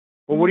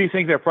Well, what do you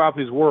think that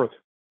property is worth?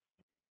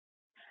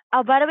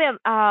 Oh, by the way,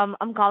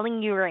 I'm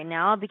calling you right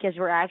now because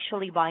we're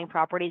actually buying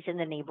properties in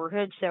the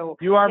neighborhood. So,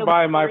 You aren't we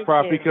buying my wanted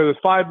property to. because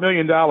it's $5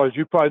 million.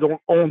 You probably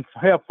don't own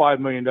have $5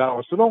 million,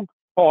 so don't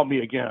call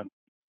me again.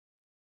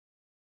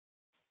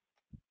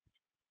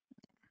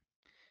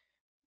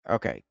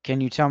 Okay. Can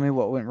you tell me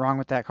what went wrong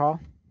with that call?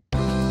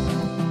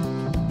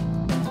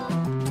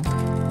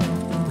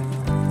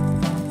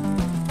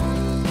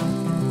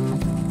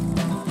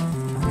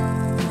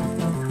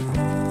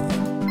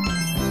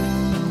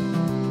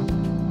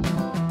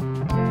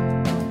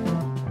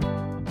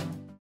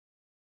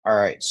 All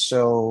right.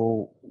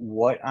 So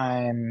what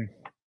I'm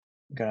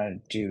gonna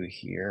do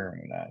here,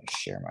 I'm gonna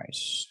share my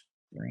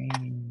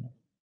screen.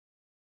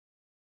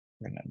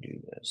 We're gonna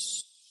do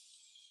this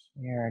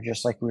here,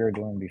 just like we were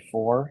doing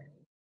before.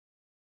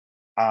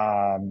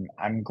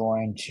 I'm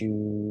going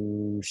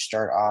to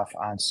start off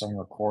on some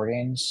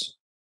recordings,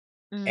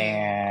 Mm,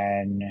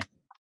 and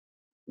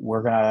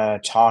we're gonna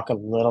talk a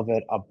little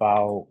bit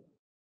about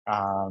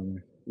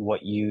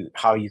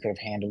how you could have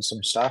handled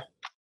some stuff.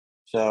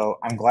 So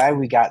I'm glad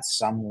we got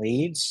some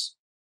leads,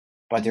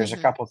 but there's a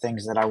mm-hmm. couple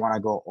things that I want to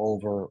go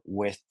over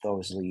with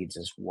those leads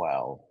as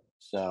well.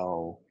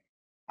 So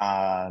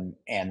and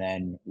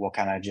then we'll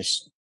kind of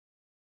just,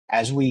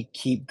 as we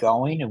keep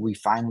going and we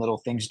find little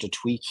things to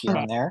tweak here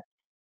and there,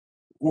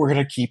 we're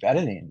gonna keep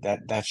editing.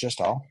 That's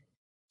just all.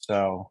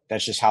 So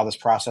that's just how this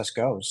process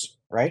goes,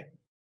 right?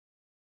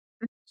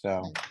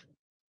 So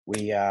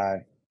we uh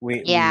Yeah,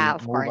 we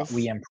of move,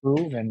 we course.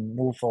 improve and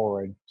move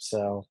forward.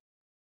 So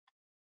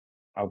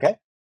okay.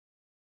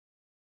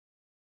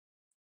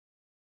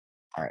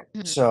 All right.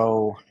 Mhm.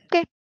 So Okay.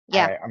 all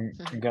Yeah. right,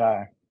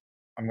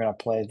 I'm gonna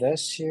play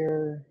this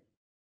here.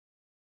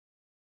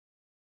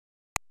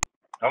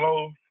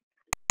 Hello,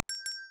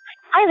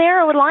 Hi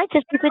there. I would like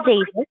to speak with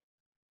David.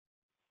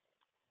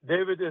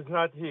 David is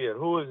not here.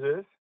 Who is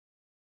this?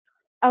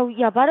 Oh,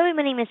 yeah. By the way,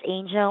 my name is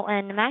Angel,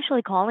 and I'm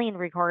actually calling in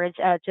regards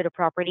to the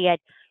property at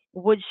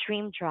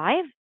Woodstream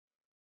Drive.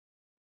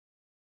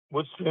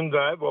 Woodstream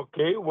Drive.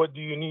 Okay. What do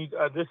you need?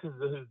 This is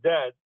his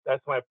dad.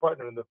 That's my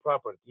partner in the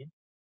property.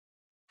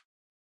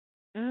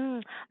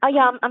 Mm. Oh,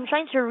 yeah. I'm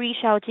trying to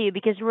reach out to you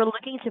because we're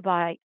looking to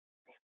buy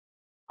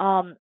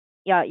um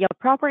yeah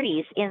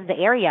properties in the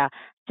area.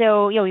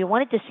 So we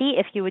wanted to see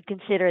if you would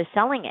consider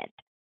selling it.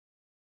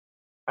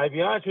 I'll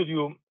be honest with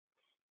you.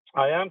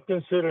 I am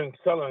considering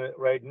selling it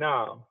right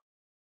now.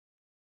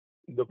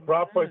 The Mm.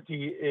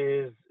 property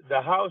is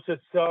the house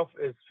itself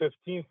is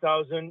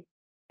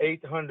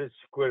 15,800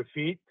 square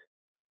feet,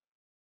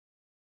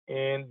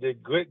 and the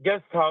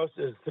guest house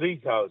is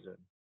 3,000.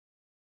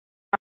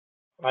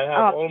 I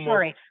have Oh, almost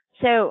sorry.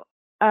 So,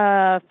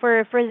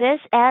 for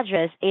this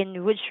address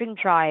in Woodstream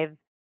Drive,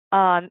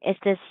 is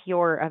this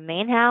your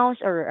main house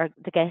or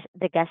the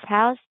guest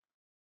house?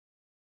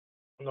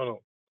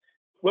 no.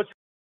 What's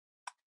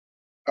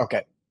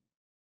Okay.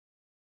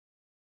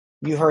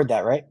 You heard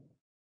that, right?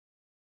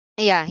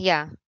 Yeah,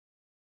 yeah.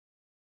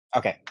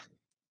 Okay.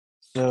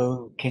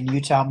 So can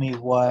you tell me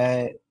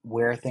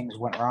where things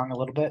went wrong a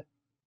little bit?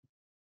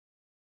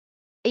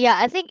 Yeah,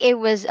 I think it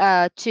was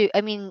a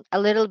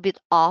little bit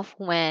off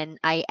when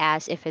I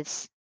asked if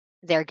it's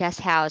their guest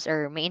house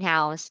or main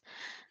house.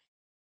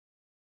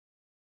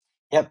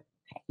 Yep.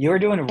 You were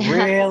doing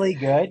really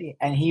good,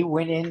 and he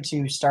went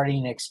into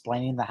starting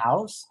explaining the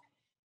house,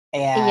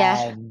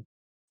 Yeah. and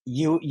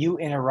you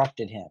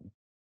interrupted him.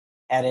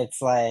 And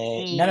it's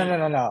like, no, no, Mm. no,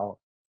 no, no.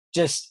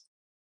 Just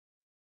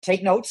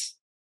take notes,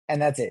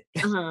 and that's it.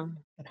 Uh-huh.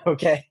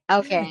 Okay?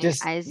 Okay,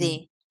 Just I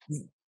see.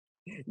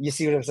 you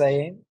see what I'm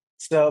saying?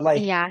 So,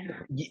 like, Yeah.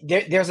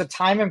 there's a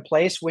time and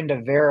place when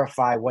to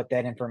verify what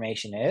that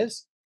information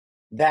is.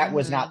 That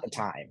was not Mm-hmm. the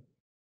time.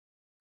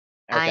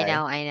 I Okay?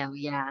 know, I know.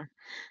 Yeah.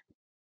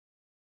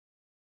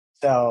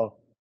 So,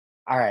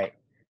 all right.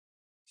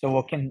 So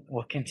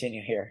we'll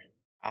continue here.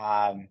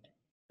 Um,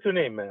 your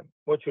name, ma'am?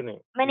 What's your name?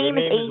 My Your name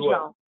is name is what?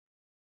 Angel.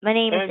 My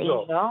name is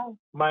Angel. Angel.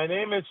 My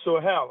name is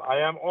Sohel. I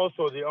am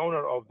also the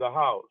owner of the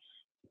house.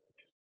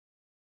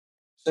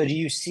 so do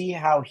you see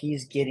how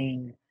he's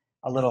getting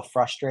a little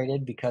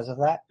frustrated because of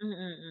that?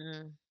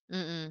 Mm-mm,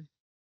 mm-mm.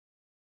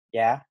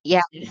 Yeah.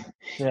 Yeah.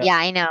 So Yeah,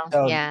 I know.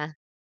 so Yeah.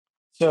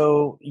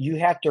 so you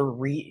have to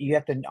read. You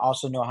have to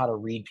also know how to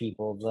read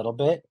people a little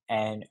bit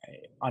and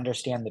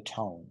understand the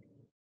tone.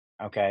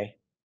 Okay.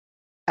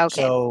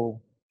 Okay.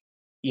 So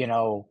you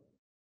know,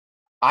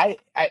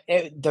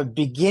 the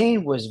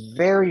beginning was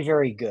very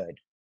very good,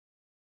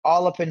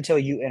 all up until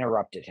you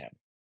interrupted him.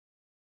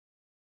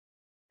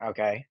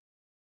 Okay.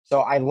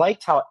 So I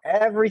liked how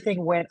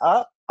everything went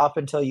up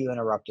until you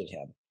interrupted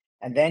him,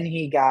 and then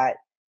he got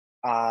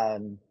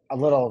a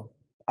little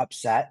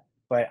upset.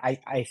 But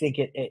I think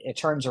it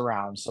turns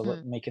around. So let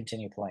Mm. me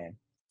continue playing.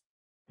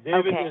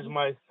 David is Okay.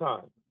 my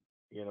son.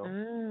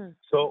 Mm.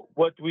 So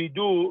what we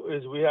do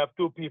is we have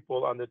two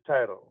people on the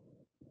title,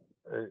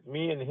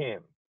 me and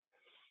him.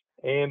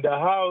 And the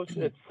house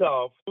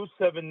itself,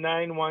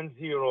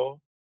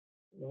 27910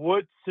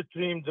 Wood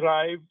Stream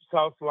Drive,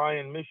 South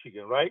Lyon,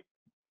 Michigan, right?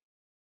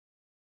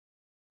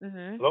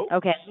 Mhm. Hello?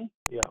 Okay.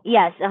 Yeah.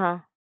 Yes. Uh huh.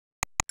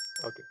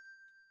 Okay.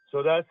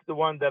 So that's the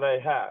one that I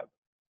have.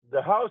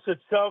 The house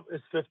itself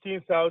is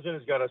 15,000.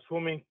 It's got a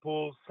swimming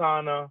pool,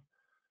 sauna,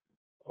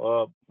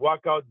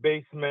 walkout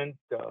basement,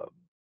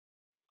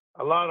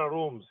 a lot of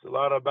rooms, a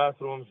lot of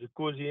bathrooms,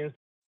 jacuzzi.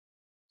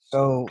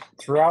 So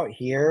throughout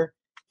here,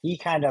 he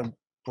kind of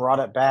brought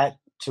it back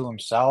to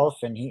himself,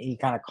 and he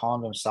kind of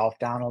calmed himself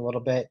down a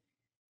little bit.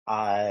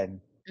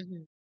 Um,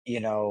 Mhm. you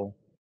know,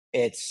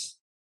 it's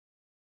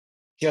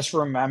just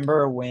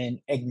remember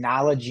when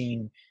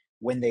acknowledging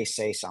when they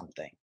say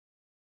something.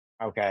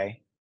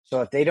 Okay.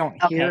 So if they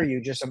don't hear Okay.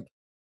 you,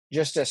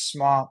 just a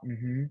small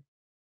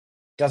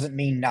doesn't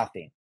mean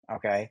nothing.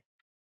 Okay.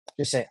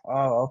 Just say,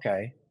 oh,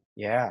 okay.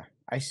 Yeah,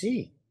 I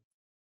see.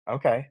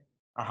 Okay.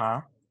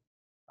 Uh-huh.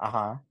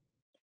 Uh-huh.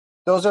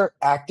 Those are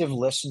active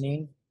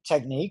listening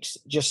techniques,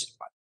 just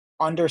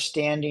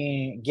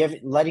understanding,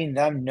 letting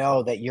them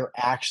know that you're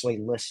actually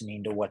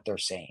listening to what they're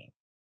saying.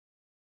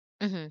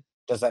 Mhm.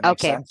 Does that make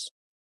Okay. sense?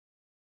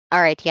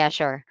 All right. Yeah.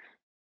 Sure.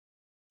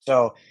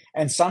 So,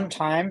 and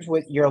sometimes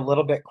with you're a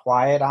little bit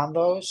quiet on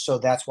those, so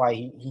that's why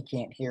he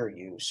can't hear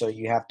you. So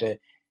you have to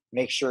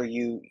make sure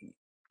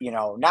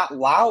not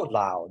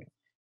loud,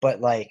 but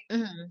like,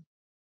 Mhm.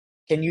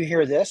 can you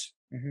hear this?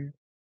 Did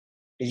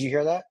you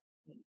hear that?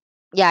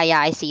 Yeah. Yeah.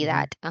 I see hmm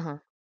that. Uh huh.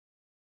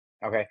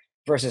 Okay.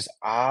 Versus,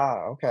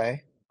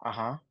 okay.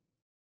 Uh-huh.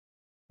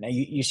 Now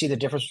you see the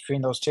difference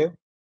between those two?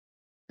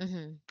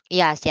 Mhm.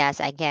 Yes. Yes.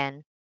 I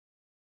can.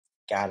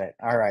 Got it.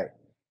 All right.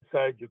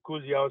 Inside,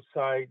 jacuzzi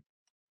outside,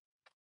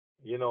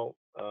 you know.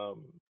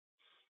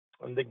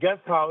 And the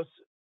guest house,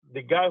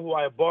 the guy who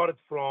I bought it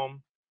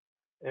from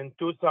in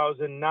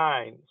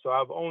 2009, so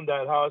I've owned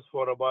that house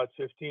for about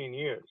 15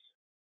 years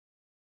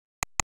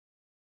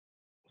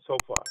so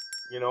far,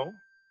 you know.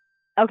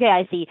 Okay,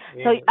 I see.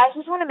 So And I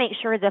just want to make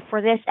sure that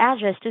for this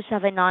address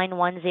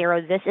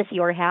 27910, this is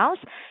your house,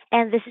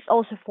 and this is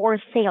also for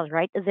sale,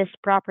 right? This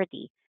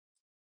property.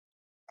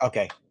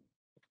 Okay.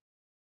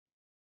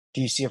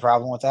 Do you see a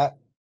problem with that?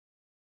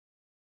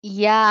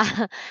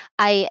 Yeah.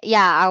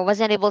 I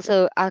wasn't able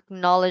to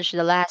acknowledge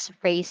the last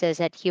phrases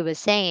that he was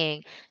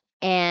saying,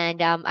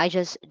 and I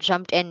just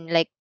jumped in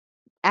like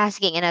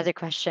asking another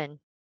question,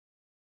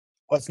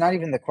 Well, it's not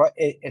even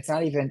it's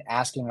not even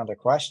asking another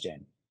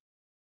question.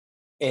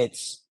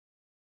 It's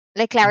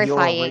like you're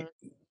clarifying.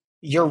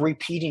 you're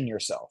repeating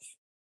yourself.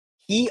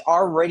 He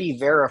already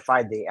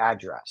verified the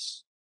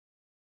address.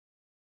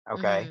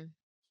 Okay. Mhm.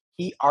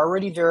 He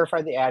already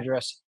verified the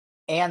address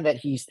and that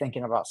he's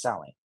thinking about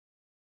selling.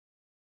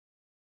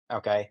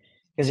 Okay.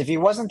 Because if he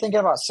wasn't thinking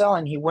about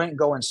selling, he wouldn't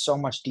go in so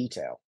much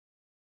detail.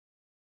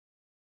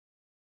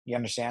 You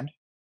understand?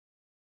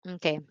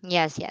 Okay.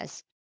 Yes.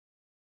 Yes.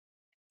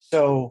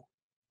 So,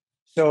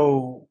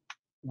 so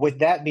with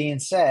that being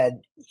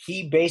said,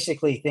 he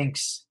basically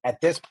thinks at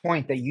this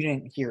point that you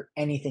didn't hear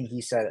anything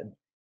he said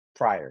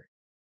prior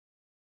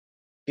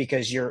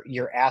because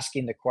you're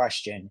asking the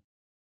question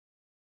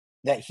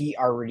that he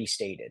already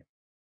stated.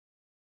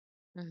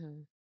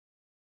 Mhm.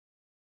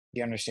 Do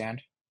you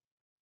understand?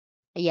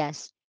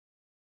 Yes.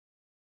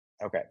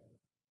 Okay.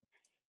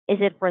 Is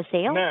it for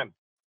sale? ma'am,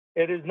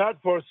 it is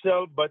not for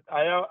sale, but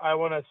I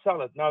want to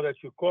sell it. Now that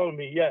you call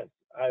me, yes,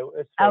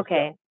 it's for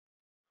Okay. sale.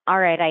 All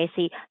right, I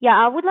see. Yeah,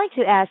 I would like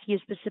to ask you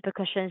specific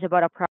questions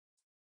about a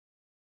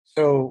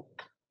So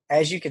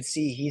as you can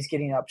see, he's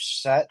getting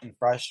upset and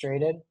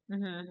frustrated.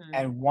 Mm-hmm.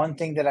 And one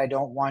thing that I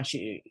don't want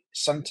you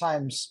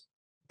sometimes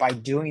by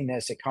doing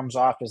this, it comes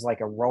off as like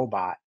a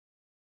robot.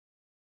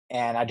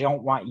 And I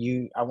want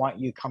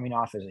you coming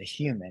off as a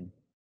human,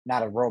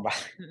 not a robot.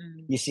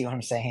 Mm-hmm. You see what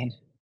I'm saying?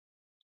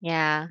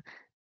 Yeah.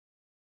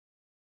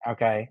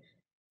 Okay.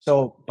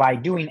 So by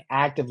doing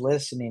active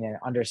listening and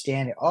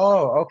understanding,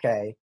 oh,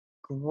 okay,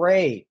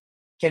 great.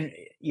 Can,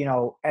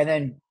 and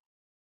then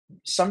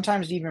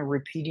sometimes even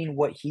repeating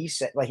what he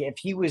said. Like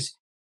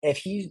if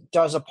he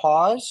does a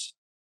pause,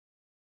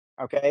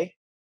 okay,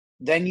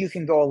 then you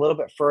can go a little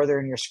bit further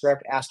in your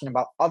script asking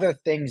about other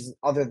things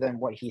other than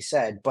what he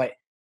said. But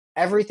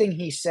everything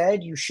he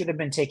said, you should have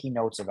been taking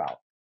notes about.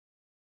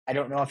 I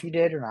don't know if you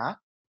did or not,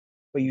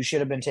 but you should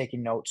have been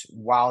taking notes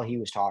while he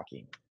was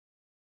talking.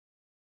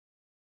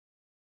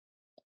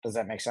 Does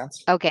that make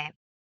sense? Okay.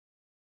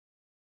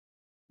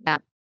 Yeah.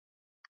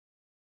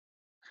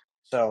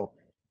 So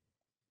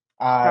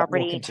we'll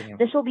Property. continue.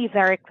 This will be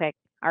very quick.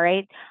 All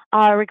right.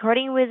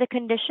 Regarding with the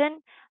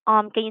condition,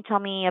 can you tell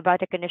me about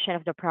the condition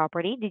of the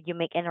property? Did you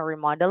make any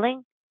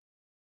remodeling?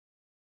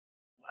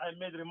 I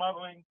made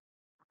remodeling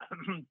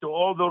to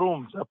all the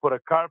rooms. I put a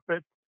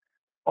carpet.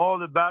 All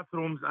the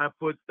bathrooms, I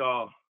put,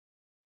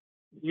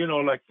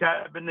 like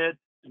cabinet,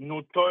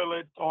 new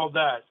toilet, all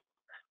that.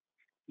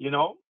 You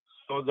know.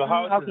 So the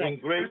house is Okay. in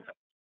great.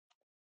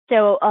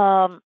 So,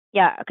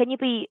 yeah, can you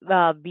be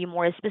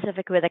more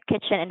specific with the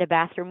kitchen and the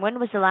bathroom? When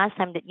was the last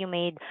time that you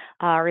made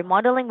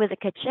remodeling with the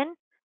kitchen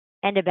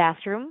and the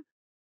bathroom?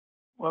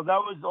 Well, that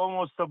was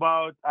almost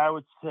about, I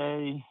would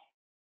say,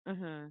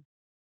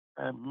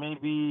 Mm-hmm.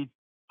 maybe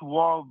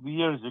 12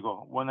 years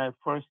ago when I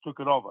first took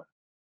it over.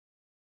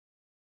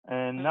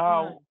 and Mm-hmm.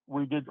 now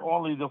we did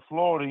only the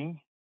flooring.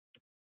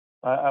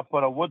 I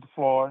put a wood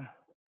floor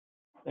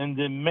in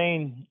the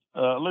main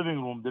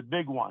living room, the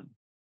big one.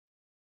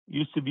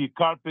 Used to be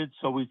carpet,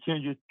 so we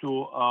changed it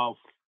to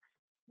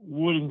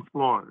wooden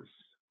floors.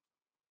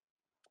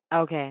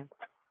 Okay.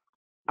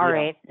 All Yeah,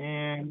 right.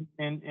 and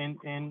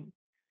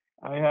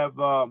I have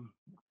a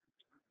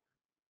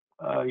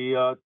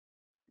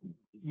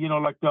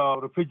like the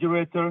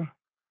refrigerator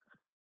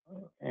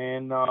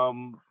and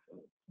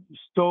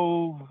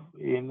stove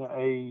in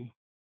a,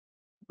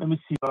 let me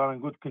see, are in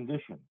good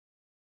condition.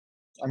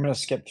 I'm gonna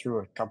skip through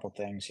a couple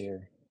things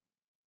here.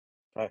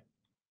 But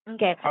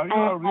Okay. Are you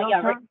And a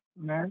yeah, right. realtor,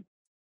 man?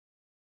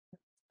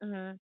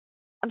 Mm-hmm.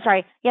 I'm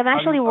sorry. Yeah, I'm Are you?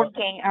 actually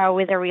working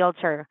with a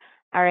realtor.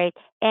 All right.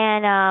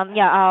 And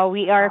yeah,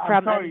 we are I'm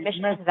from sorry,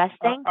 Mission miss.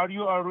 Investing. Are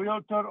you a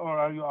realtor or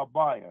are you a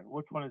buyer?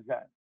 Which one is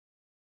that?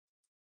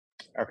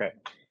 okay.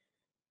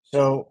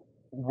 So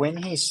when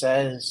he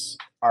says,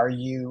 "Are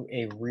you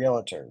a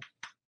realtor?"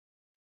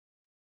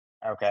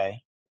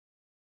 Okay.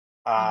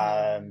 Um,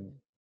 Mm-hmm.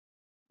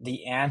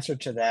 the answer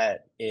to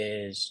that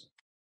is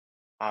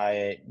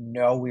I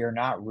no, we are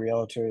not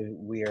realtors.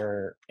 We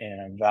are an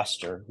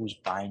investor who's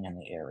buying in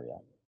the area.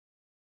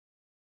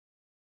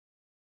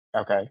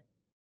 Okay.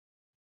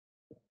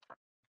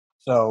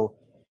 So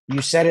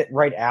you said it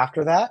right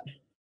after that,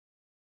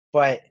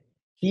 but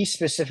he's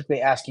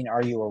specifically asking,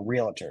 "Are you a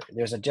realtor?"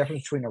 There's a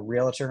difference between a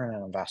realtor and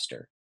an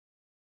investor.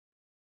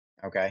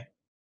 Okay.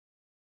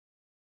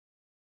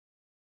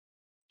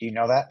 Do you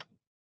know that?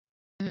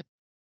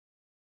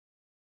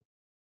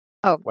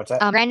 Oh, What's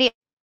that? Randy,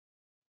 I'm sorry.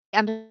 I'm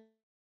sorry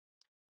because you're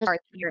actually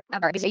cutting in and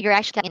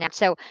out.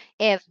 So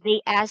if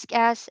they ask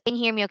us, can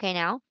you hear me okay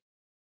now?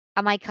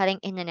 Am I cutting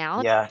in and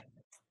out? Yeah.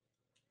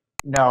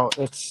 No,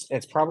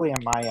 it's probably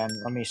on my end.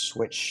 Let me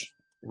switch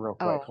real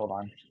quick. Oh, Hold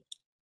on.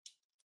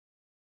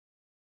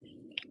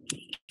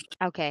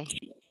 okay.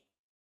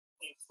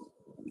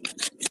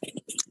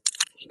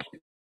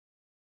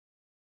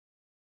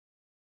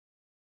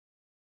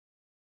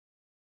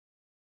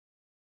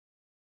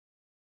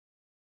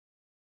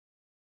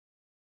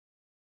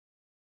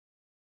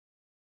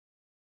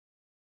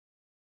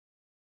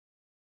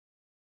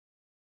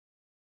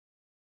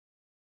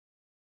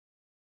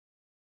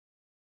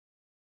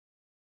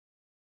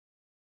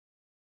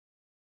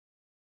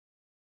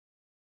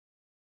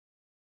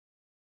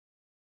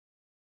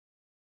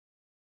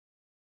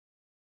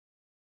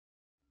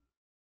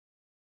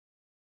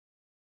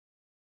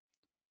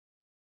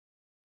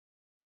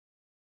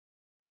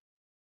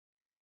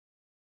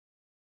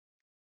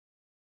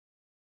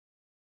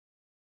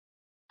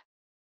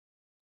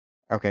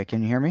 Okay,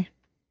 can you hear me?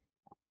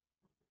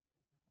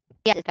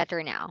 Yes, it's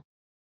better now.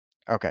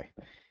 Okay.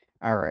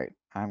 All right.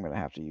 I'm gonna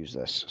have to use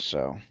this.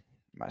 So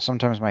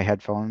sometimes my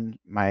headphone,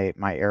 my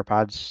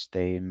AirPods,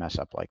 they mess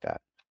up like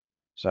that.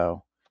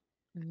 So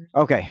Mhm.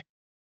 okay.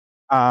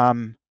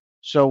 Um.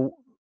 So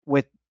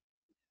with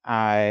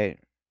I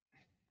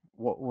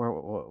what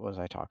was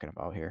I talking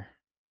about here?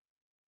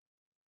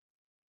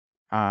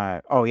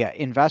 Oh yeah,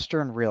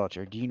 investor and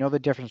realtor. Do you know the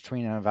difference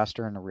between an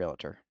investor and a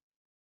realtor?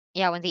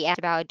 Yeah, when they asked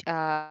about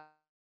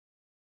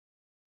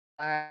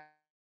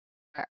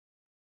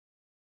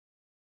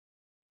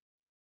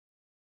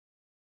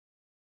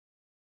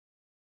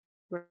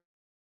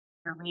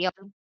real.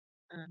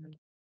 Mhm.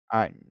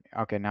 Uh,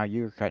 okay, now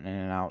you're cutting in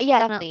and out. Yeah,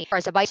 definitely. For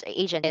as a buyer's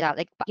agent,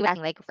 like you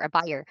asking like for a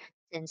buyer,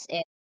 since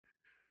it.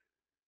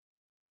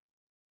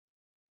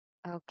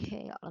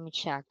 Okay, let me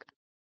check.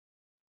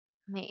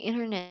 My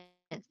internet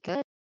is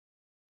good.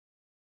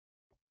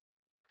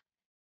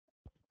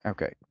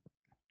 Okay.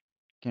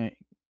 Can you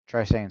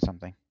try saying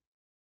something?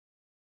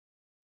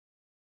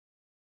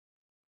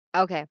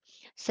 Okay,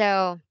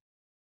 so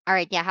all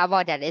right, yeah. How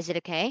about that? Is it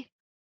okay?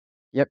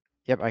 Yep.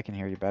 Yep, I can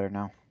hear you better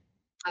now.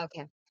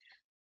 Okay.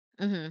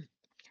 Mm-hmm.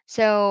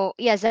 So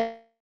yes, just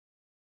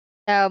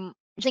in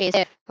case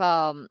if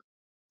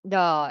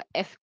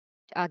if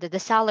the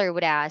seller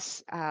would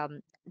ask,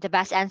 the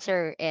best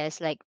answer is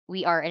like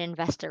we are an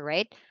investor,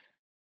 right?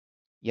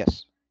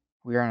 Yes.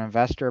 We are an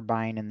investor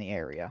buying in the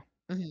area.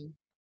 Mm-hmm.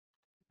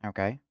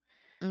 Okay.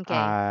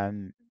 Okay.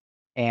 Um,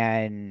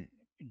 and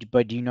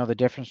but do you know the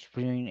difference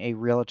between a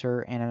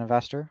realtor and an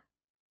investor?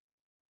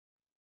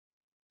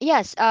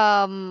 Yes.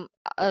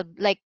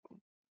 Like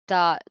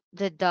the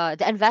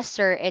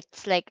investor,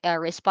 it's like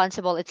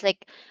responsible. It's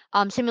like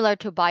similar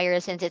to buyer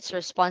since it's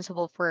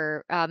responsible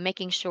for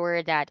making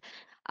sure that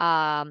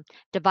um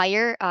the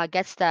buyer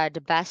gets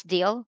the best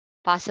deal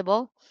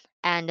possible,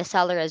 and the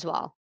seller as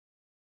well.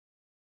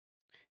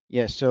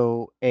 Yeah,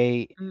 so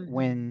a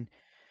Mm-hmm.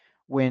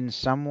 when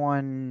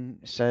someone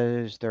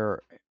says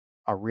they're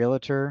a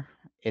realtor,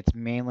 it's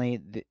mainly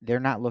they're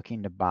not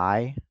looking to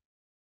buy,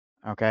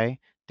 okay?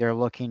 They're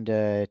looking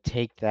to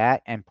take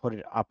that and put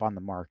it up on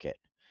the market,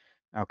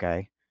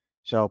 okay?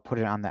 So put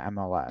it on the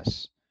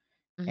MLS.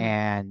 Mm-hmm.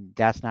 And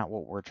that's not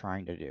what we're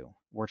trying to do.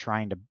 We're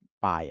trying to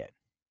buy it,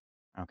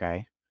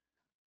 okay?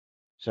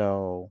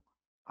 So,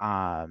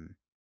 um,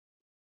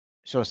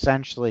 So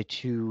essentially,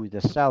 to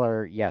the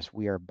seller, yes,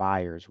 we are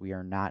buyers. We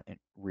are not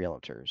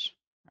realtors.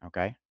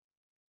 Okay.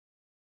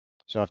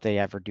 So if they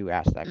ever do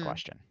ask that Mm,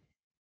 question,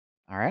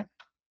 all right,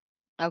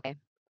 okay.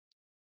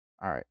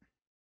 all right,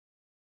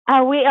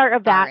 We are a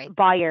All right.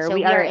 buyer. So We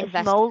we are are a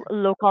small investor.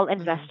 local investor.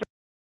 Mm-hmm.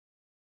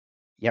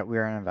 yeah, we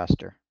are an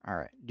investor. All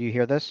right. Do you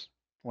hear this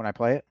when I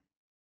play it?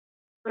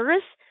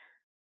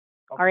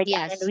 All right,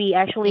 and Yes. we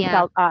actually Yeah.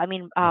 sell.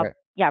 Okay.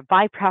 Yeah,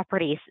 buy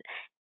properties.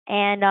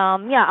 And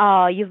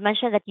you've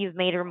mentioned that you've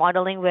made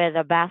remodeling with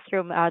a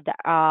bathroom.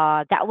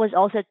 That was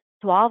also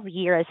 12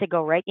 years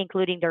ago, right?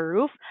 Including the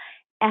roof.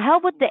 And how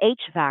about the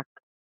HVAC?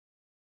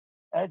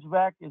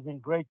 HVAC is in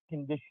great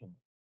condition.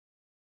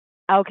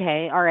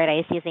 Okay, all right,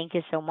 I see. Thank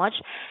you so much.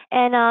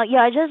 And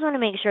I just want to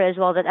make sure as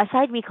well that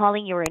aside me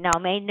calling you right now,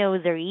 may I know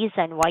the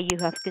reason why you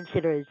have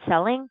considered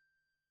selling?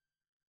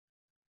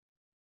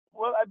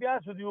 Well, I'll be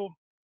honest with you,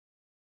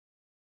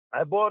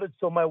 I bought it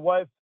so my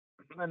wife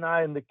and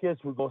I and the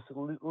kids would go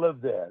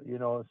live there, you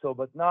know. So,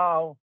 but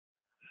now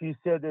she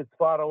said it's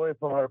far away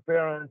from her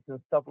parents and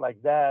stuff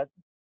like that,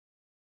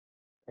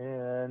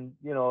 and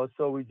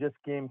so we just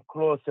came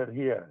closer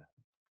here,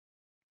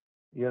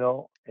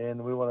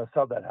 and we want to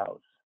sell that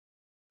house.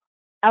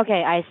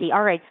 Okay, I see.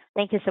 All right,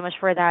 thank you so much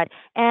for that.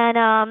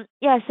 And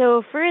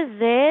so for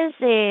this,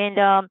 and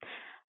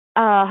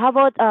how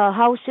about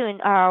how soon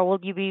will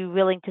you be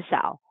willing to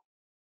sell?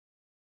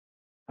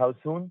 How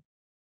soon?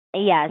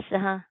 Yes,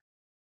 uh-huh.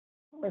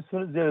 As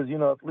soon as there's,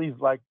 at least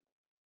like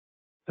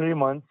 3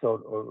 months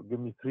or give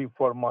me 3,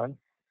 4 months,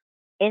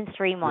 In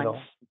three you months. know.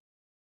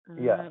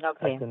 Yeah,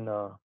 I Okay. can.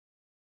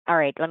 All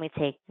right, let me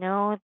take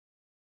note.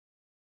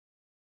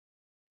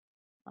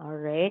 All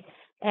right.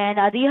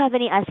 And do you have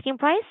any asking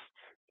price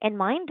in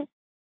mind?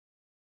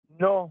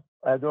 No,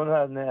 I don't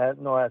have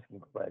no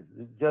asking price.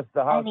 It's just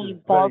the house is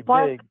Any very ballpark?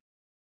 big.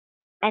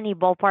 Any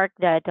ballpark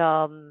that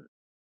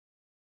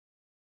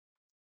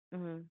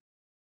mhm.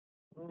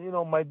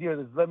 My dear,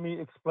 let me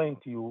explain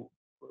to you.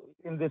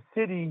 In the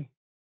city,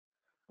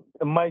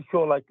 it might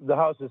show like the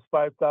house is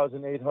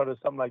 5,800,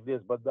 something like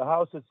this, but the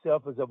house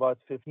itself is about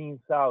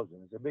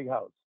 15,000. It's a big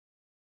house,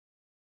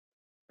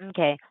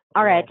 Okay.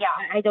 All you right. know. Yeah,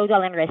 I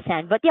totally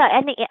understand. But yeah,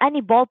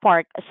 any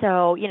ballpark,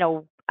 so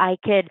I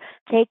could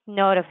take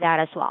note of that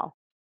as well.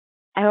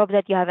 I hope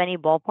that you have any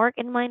ballpark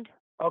in mind.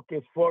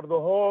 Okay, for the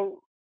whole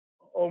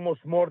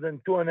almost more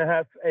than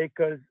 2.5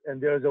 acres,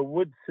 and there's a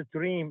wood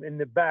stream in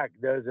the back.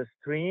 There's a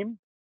stream.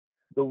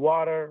 The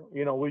water,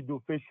 we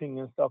do fishing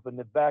and stuff in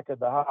the back of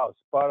the house,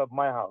 part of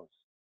my house.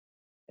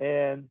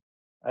 And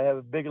I have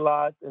a big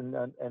lot and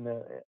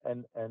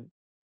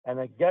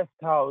a guest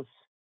house.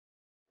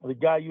 The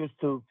guy used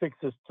to fix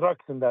his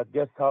trucks in that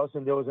guest house,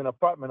 and there was an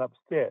apartment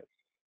upstairs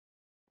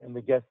in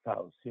the guest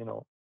house.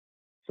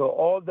 So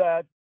all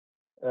that,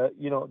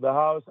 the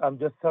house I'm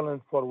just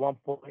selling for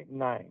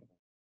 1.9,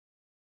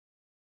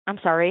 I'm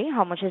sorry,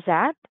 how much is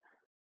that?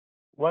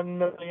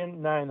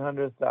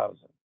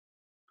 1,900,000.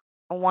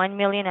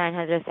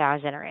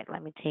 1,900,000. All right,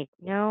 let me take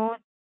note.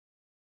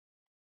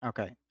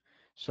 Okay.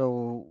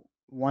 So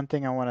one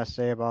thing I want to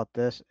say about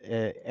this,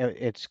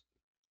 it's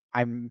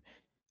I'm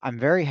I'm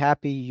very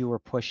happy you were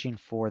pushing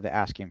for the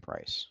asking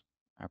price.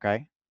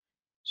 Okay.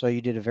 So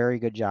you did a very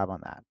good job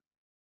on that.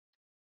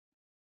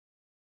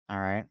 All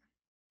right.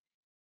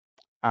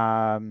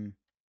 Um,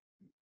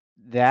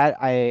 that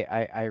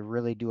I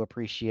really do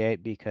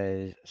appreciate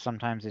because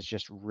sometimes it's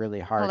just really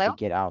hard to Hello?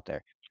 get out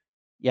there.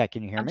 Yeah,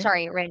 can you hear I'm me?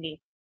 sorry,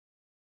 Randy.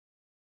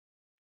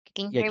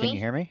 Can you Yeah, hear can you me?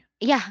 hear me?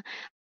 Yeah.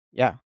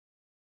 Yeah.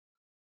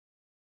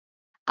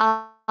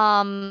 That's a little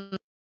slow. You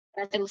can hear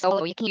now.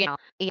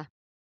 Yeah.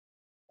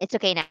 It's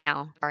okay now.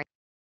 Sorry.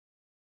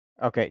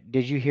 Okay.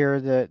 Did you hear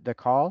the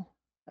call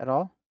at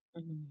all?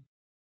 Mhm.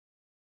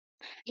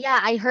 Yeah,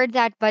 I heard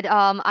that, but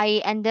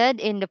I ended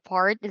in the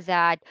part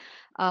that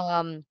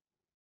um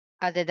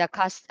the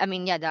cost. I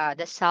mean, yeah,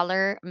 the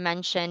seller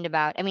mentioned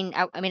about. I mean,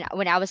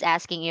 when I was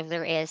asking if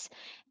there is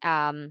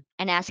an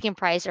asking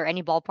price or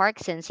any ballpark,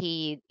 since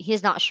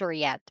he's not sure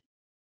yet.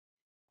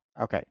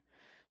 Okay.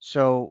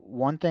 So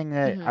one thing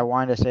that I Mm-hmm.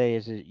 wanted to say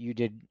is that you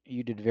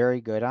did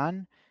very good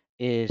on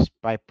is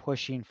by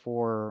pushing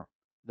for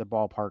the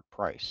ballpark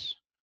price,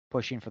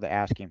 pushing for the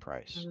asking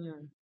price.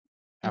 Mhm.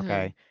 Mm-hmm.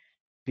 Okay.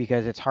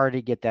 Because it's hard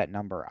to get that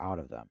number out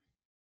of them.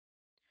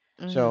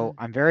 So Mm-hmm.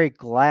 I'm very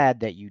glad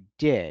that you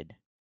did.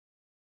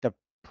 The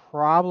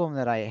problem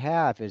that I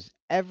have is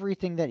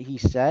everything that he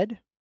said,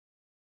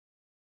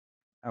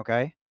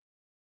 okay,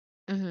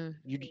 Mm-hmm.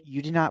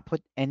 you did not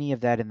put any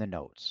of that in the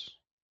notes.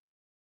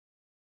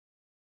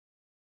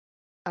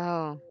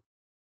 Oh.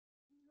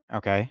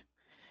 Okay.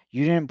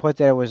 You didn't put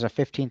that it was a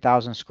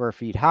 15,000 square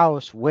feet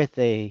house with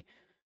a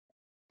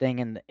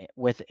thing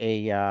with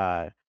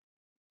a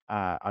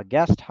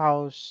guest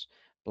house,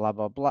 blah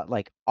blah blah.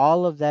 Like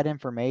all of that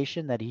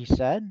information that he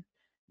said,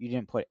 you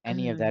didn't put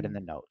any of that in Mm-hmm. the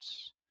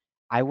notes.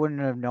 I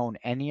wouldn't have known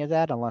any of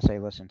that unless I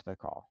listened to the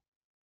call.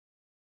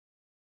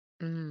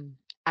 Mm.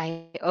 I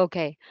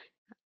okay.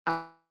 All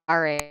right.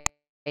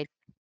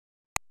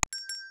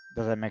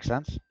 Does that make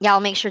sense? Yeah, I'll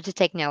make sure to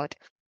take note.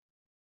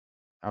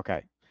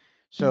 Okay.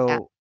 Yeah.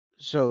 So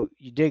so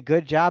you did a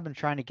good job in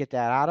trying to get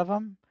that out of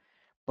him,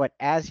 but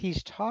as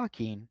he's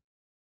talking,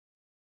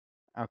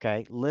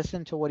 okay,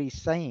 listen to what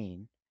he's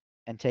saying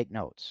and take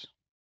notes.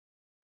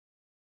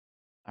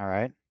 All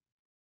right?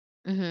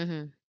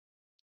 Mm-hmm.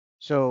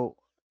 So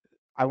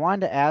I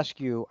wanted to ask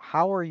you,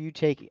 how are you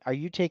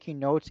taking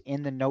notes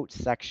in the notes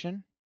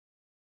section?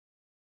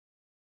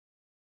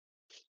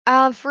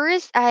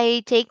 First,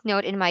 I take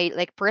note in my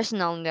like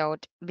personal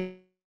note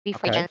before I transfer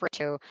Okay. it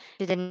to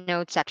the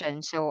note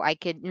section, so I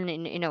could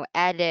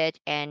edit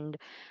and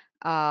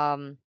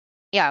um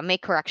yeah,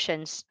 make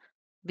corrections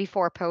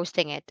before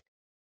posting it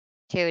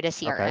to the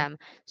Okay. CRM.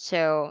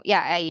 So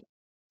yeah,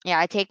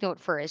 I take note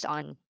first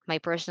on my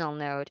personal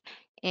note,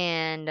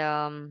 and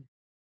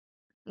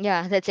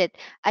yeah, that's it.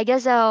 I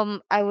guess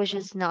I was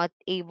just not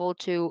able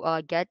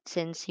to get,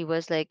 since he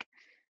was like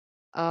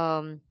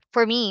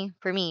for me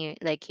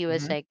like he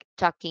was Mhm. like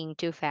talking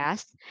too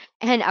fast,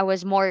 and I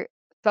was more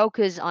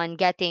focused on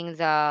getting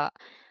the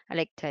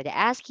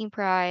asking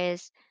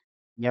price.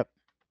 Yep.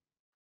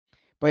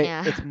 But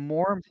Yeah. it's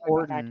more Sorry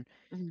about that. important,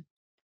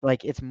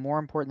 like it's more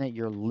important that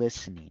you're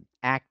listening,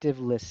 active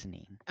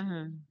listening,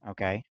 Mm-hmm.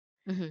 okay?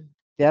 Mm-hmm.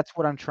 That's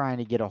what I'm trying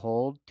to get a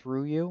hold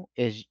through you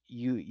is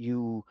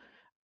you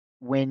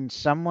when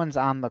someone's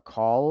on the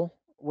call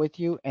with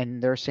you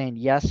and they're saying,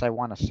 "Yes, I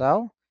want to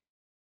sell,"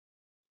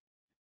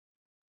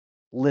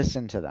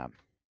 listen to them.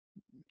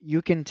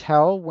 You can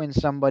tell when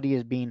somebody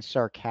is being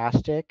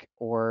sarcastic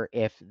or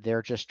if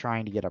they're just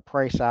trying to get a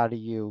price out of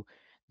you,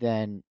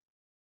 then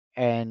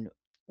and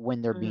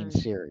when they're being Mm-hmm.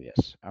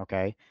 serious,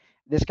 okay?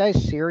 This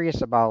guy's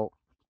serious about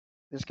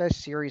this guy's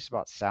serious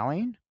about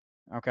selling,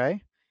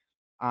 okay?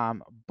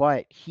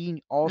 But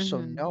he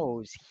also Mm-hmm.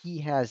 knows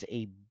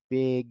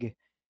big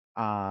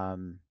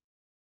um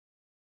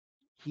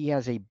he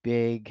has a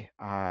big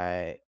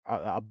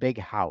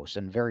house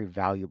and very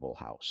valuable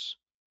house,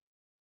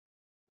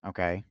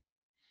 okay?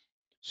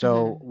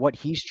 So Mm-hmm. what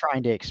he's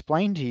trying to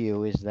explain to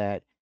you is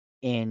that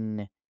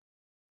in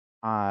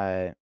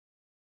uh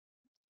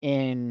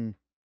in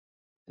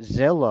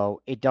Zillow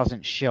it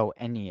doesn't show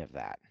any of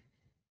that,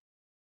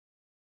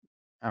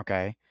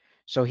 okay?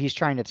 So he's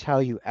trying to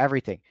tell you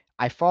everything.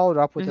 I followed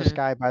up with this Mm-hmm.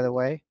 guy, by the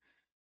way,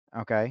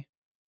 okay?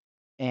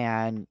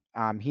 And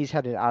he's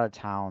headed out of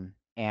town,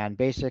 and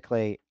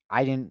basically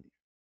I didn't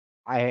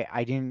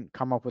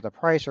come up with a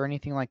price or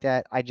anything like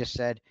that. I just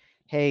said,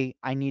 "Hey,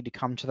 I need to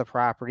come to the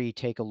property,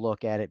 take a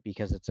look at it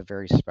because it's a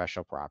very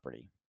special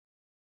property."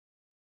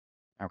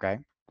 Okay?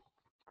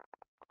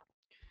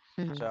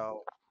 Mm-hmm.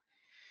 So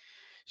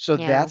so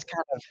Yeah.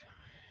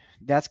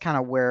 that's kind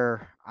of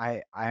where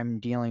I'm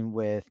dealing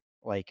with,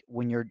 like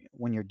when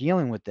you're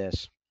dealing with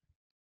this,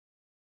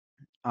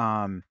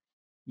 um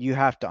you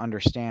have to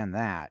understand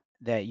that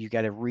you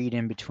got to read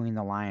in between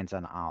the lines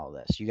on all of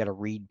this. You got to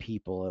read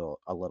people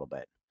a little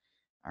bit.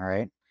 All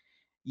right?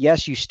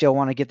 Yes, you still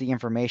want to get the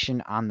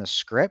information on the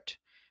script,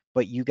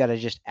 but you got to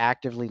just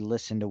actively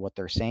listen to what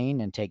they're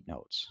saying and take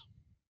notes.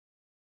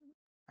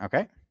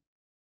 Okay?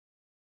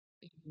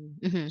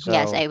 Mm-hmm.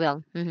 Yes, So I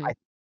will. Mm-hmm. I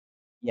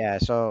yeah,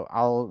 so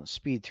I'll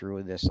speed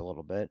through this a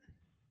little bit.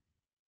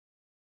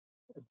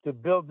 To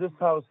build this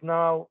house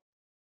now,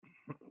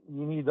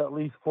 you need at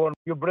least four.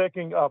 You're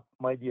breaking up,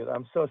 my dear.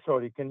 I'm so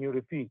sorry. Can you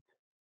repeat?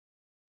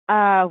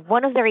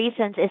 One of the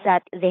reasons is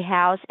that the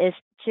house is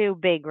too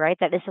big, right?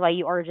 That is why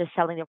you are just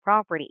selling the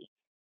property.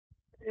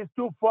 It's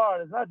too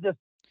far. It's not just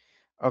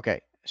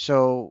Okay.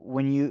 So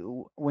when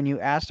you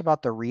asked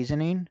about the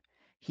reasoning,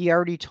 he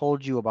already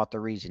told you about the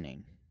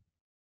reasoning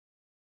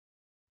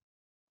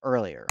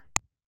earlier.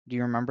 Do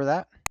you remember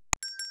that?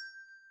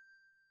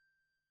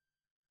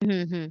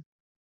 Mm-hmm.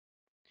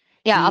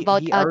 Yeah,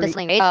 about He the already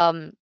selling rate.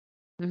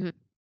 Mhm.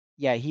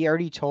 Yeah, he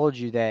already told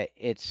you that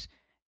it's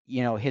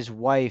his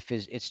wife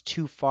is it's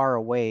too far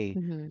away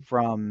Mhm.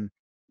 from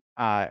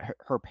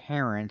her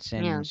parents, Yeah.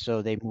 and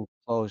so they move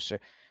closer.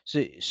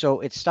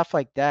 So it's stuff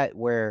like that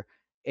where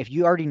if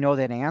you already know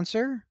that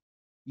answer,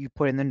 you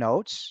put in the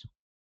notes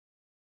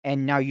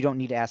and now you don't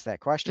need to ask that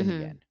question Mhm.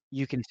 again.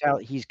 You can tell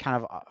he's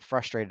kind of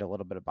frustrated a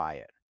little bit by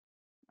it.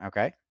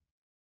 Okay?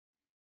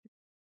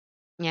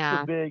 too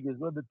Yeah. big. It's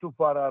a little bit too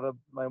far out of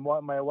my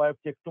wife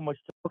takes too much.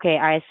 Okay,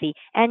 I see.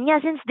 And yeah,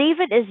 since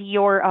David is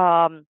your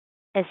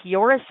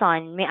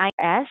son, may I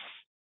ask?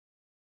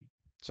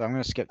 So I'm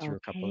going to skip through a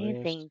couple of Okay,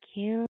 these. thank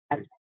you.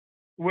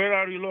 Where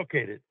are you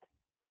located?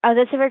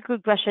 That's a very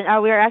good question.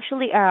 We are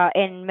actually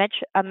in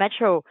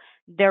Metro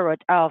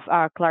Derot of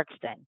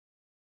Clarkston.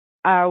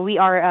 We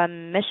are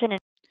mission.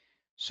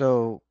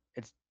 So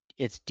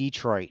it's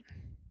Detroit.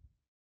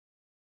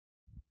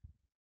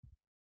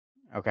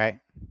 Okay?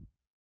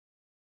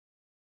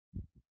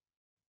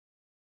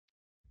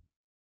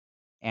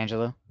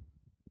 Angela?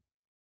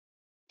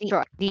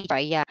 Detroit.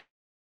 Detroit. Yeah.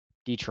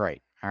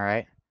 Detroit. All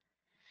right?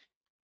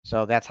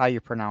 So that's how you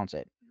pronounce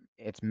it.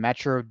 It's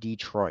Metro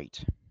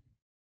Detroit.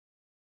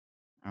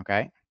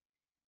 Okay?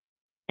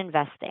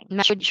 Investing.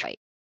 Metro Detroit.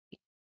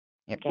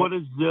 Yep. Okay, What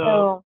is the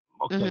so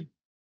okay?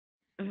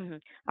 Mhm.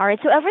 Mhm. All right.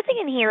 So everything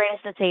in here is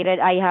notated.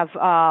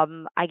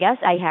 I guess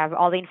I have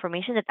all the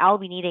information that I'll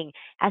be needing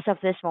as of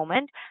this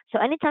moment. So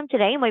anytime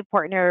today, my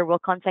partner will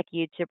contact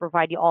you to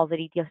provide you all the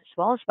details as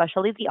well,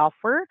 especially the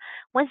offer.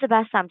 When's the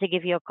best time to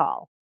give you a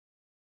call?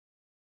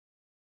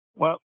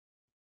 Well,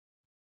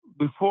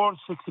 before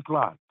 6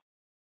 o'clock.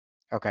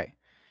 Okay.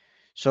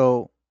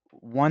 So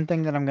one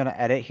thing that I'm going to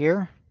edit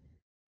here,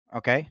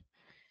 okay,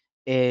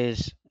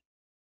 is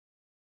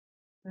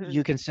Mhm.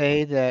 you can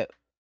say that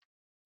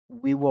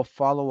we will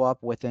follow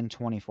up within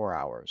 24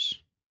 hours.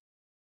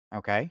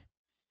 Okay.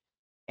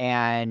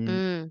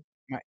 And Mm.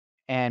 my,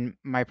 and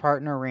my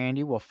partner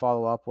Randy will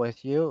follow up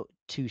with you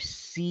to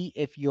see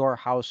if your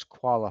house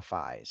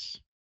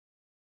qualifies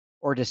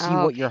or to see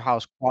what your Okay.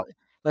 house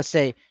let's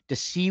say to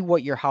see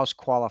what your house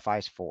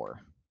qualifies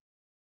for.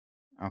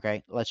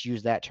 Okay? Let's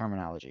use that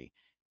terminology.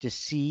 To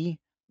see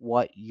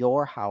what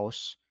your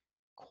house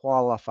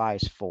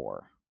qualifies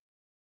for.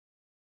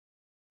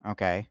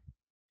 Okay?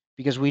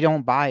 Because we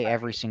don't buy All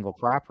every right. single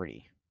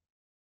property.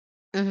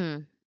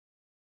 Mm-hmm.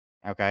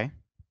 Okay?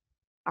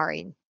 All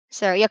right.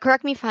 So yeah,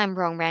 correct me if I'm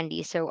wrong,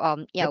 Randy.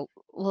 So Yep. yeah,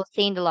 we'll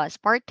say in the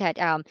last part that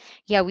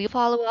yeah, we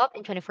follow up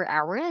in 24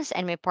 hours,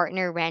 and my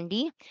partner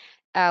Randy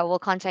will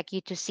contact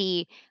you to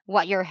see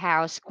what your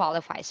house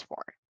qualifies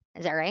for.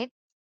 Is that right?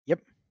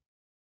 Yep.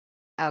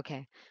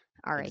 Okay.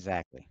 All right.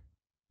 Exactly.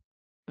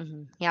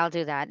 Mm-hmm. Yeah, I'll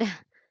do that.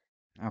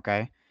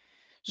 Okay?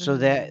 So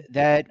that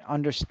Mm-hmm.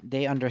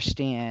 they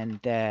understand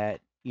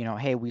that,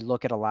 hey, we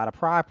look at a lot of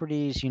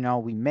properties,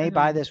 we may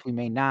buy Mhm. this, we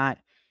may not,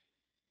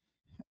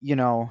 you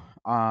know,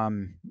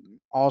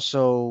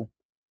 also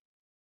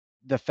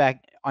the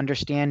fact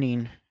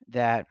understanding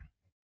that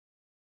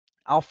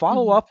I'll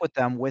follow Mm-hmm. up with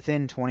them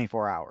within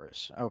 24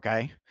 hours,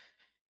 okay?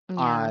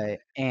 Yeah.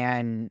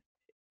 And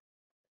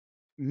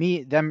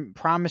them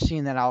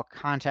promising that I'll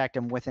contact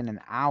them within an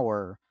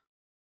hour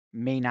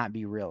may not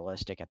be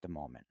realistic at the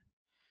moment,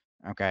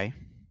 okay?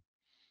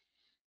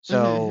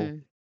 So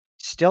Mm-hmm.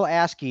 still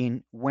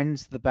asking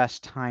when's the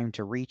best time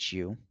to reach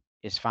you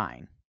is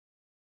fine.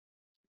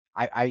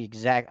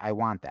 I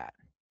want that,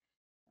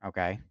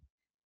 okay?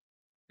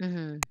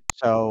 Mm-hmm.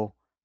 So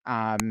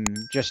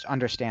just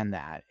understand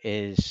that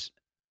is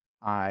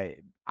I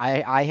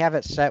I have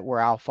it set where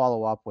I'll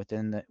follow up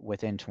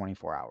within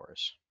 24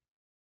 hours.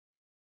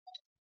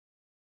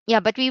 Yeah,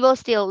 but we will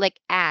still like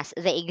ask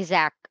the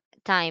exact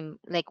time,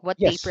 like what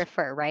they Yes,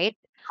 prefer, right?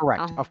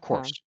 correct, of Uh-huh.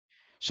 course.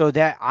 So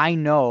that I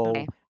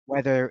Okay. know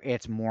whether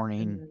it's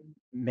morning, Mhm.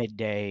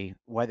 midday,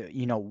 whether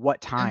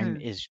what time Mm-hmm.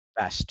 is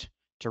best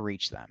to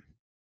reach them.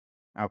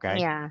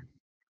 Okay? Yeah.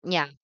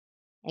 Yeah.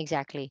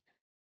 Exactly.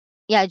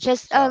 Yeah.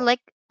 Just So,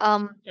 like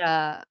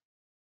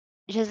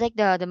just like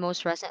the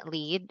most recent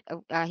lead,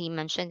 he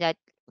mentioned that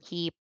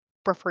he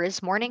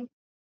prefers morning.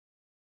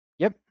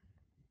 yep.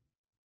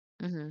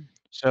 Mm-hmm.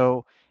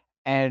 So,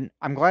 and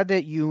I'm glad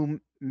that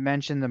you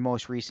mentioned the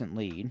most recent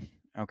lead,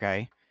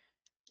 okay?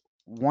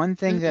 One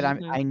thing that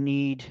Mm-hmm. I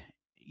need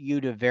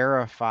you to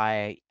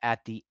verify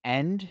at the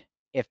end,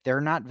 if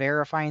they're not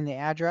verifying the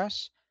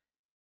address,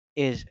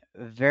 is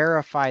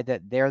verify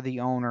that they're the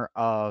owner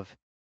of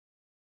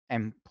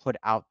and put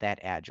out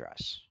that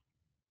address.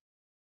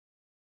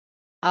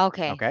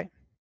 Okay. Okay?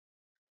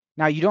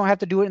 Now you don't have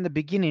to do it in the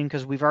beginning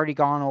because we've already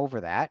gone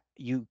over that.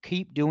 You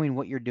keep doing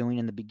what you're doing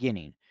in the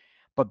beginning.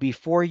 But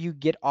before you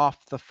get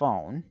off the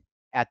phone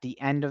at the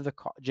end of the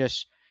call,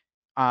 just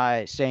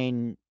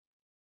saying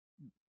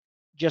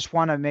just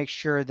want to make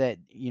sure that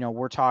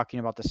we're talking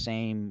about the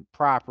same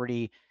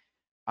property,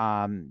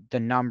 the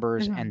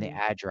numbers and the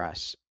Mm-hmm.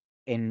 address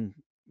in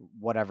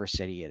whatever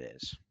city it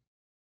is.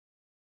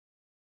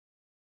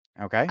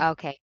 Okay?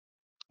 Okay.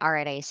 All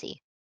right. I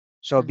see.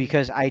 So Mm-hmm.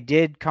 because I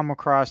did come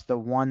across the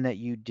one that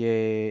you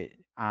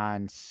did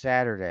on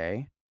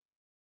Saturday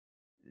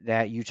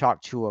that you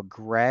talked to a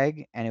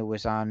Greg and it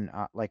was on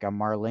like a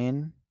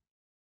Marlene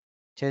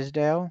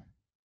Tisdale.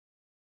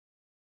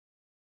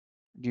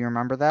 Do you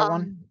remember that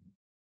one? Um,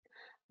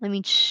 let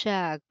me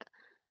check.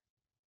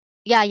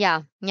 Yeah.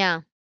 Yeah.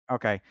 Yeah.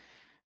 Okay.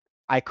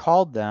 I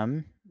called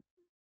them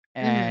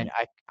Mm-hmm. and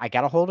I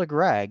got a hold of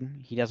Greg.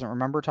 He doesn't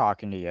remember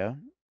talking to you,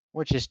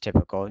 which is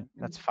typical.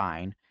 That's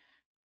fine.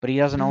 But he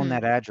doesn't own Mm-hmm.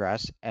 that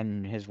address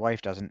and his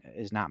wife doesn't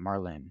is not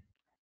Marlene.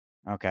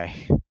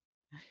 Okay.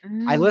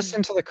 I Mm.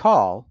 listened to the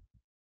call,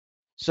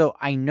 so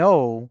I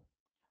know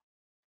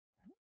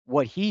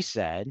what he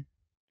said.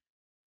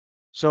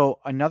 So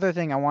another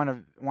thing I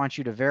want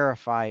you to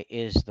verify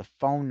is the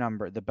phone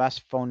number, the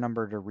best phone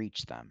number to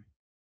reach them.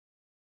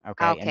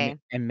 Okay, Okay.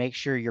 and make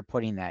sure you're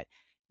putting that.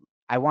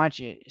 I want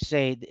you to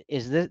say,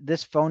 is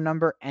this phone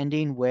number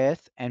ending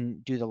with,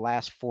 and do the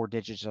last four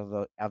digits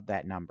of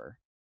that number.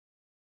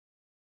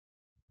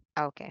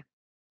 Okay.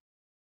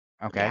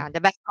 Okay, Yeah.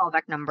 The best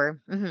callback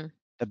number. Mm-hmm.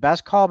 the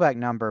best callback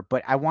number,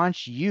 but I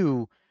want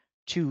you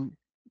to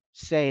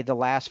say the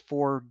last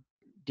four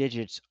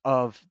digits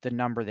of the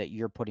number that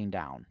you're putting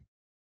down.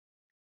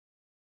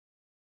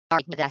 All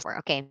right. That's for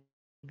okay.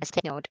 Let's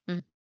take note.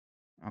 Mm.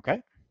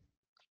 Okay,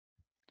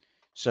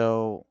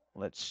 so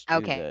let's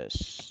do Okay.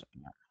 this.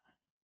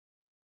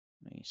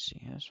 Let me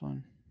see this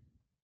one.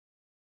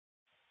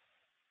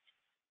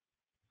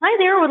 Hi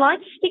there. Would like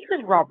to speak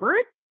with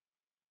Robert.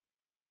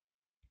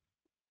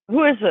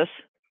 Who is this?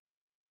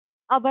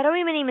 By the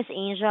way, my name is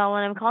Angel,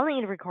 and I'm calling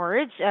in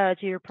regards to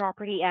your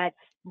property at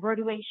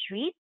Broadway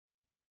Street.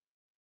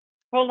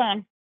 Hold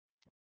on.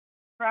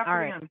 All Property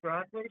right. on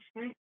Broadway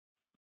Street?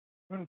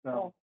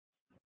 No.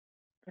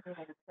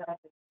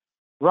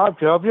 Rob,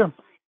 can I help you?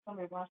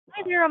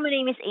 Hi there. My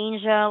name is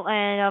Angel,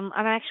 and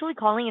I'm actually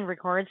calling in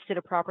regards to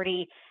the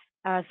property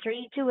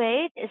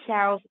 328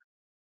 South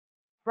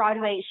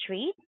Broadway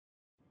Street.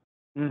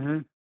 Mm-hmm.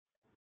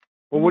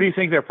 Well, what do you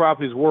think that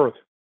property's worth?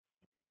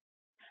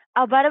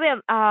 By the way,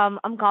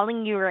 I'm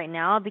calling you right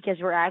now because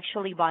we're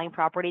actually buying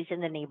properties in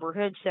the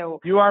neighborhood.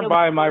 So You aren't yeah, we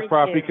buying my wanted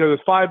property to. because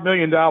it's $5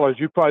 million.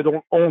 You probably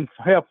don't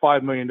have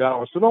 $5 million,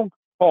 so don't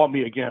call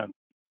me again.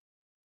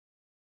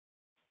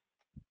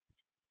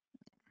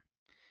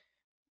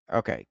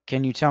 Okay,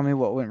 can you tell me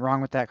what went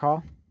wrong with that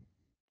call?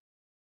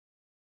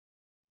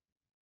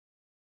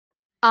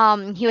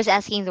 He was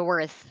asking the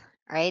worth,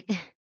 right?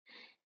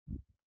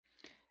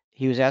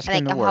 He was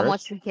asking Like the how worth.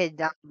 much we could.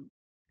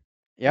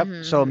 Yep.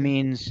 So it Mm-hmm,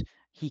 means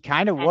he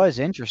kind of And was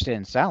interested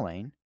in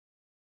selling.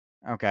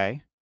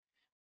 Okay.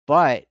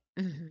 But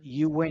mm-hmm,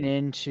 you went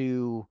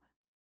into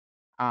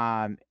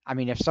I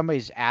mean, if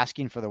somebody's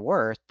asking for the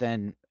worth,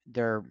 then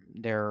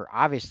they're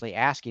obviously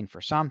asking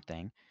for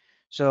something.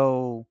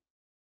 So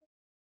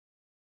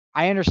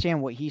I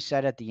understand what he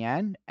said at the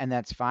end, and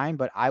that's fine,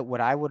 but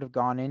what I would have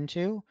gone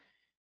into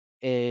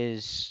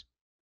is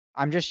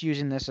I'm just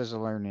using this as a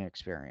learning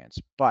experience.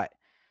 But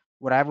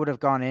what I would have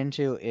gone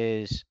into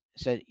is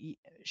said,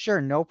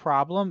 Sure, no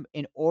problem.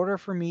 In order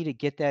for me to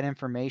get that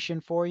information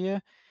for you,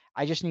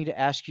 I just need to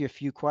ask you a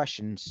few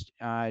questions.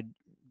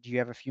 Do you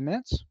have a few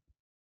minutes?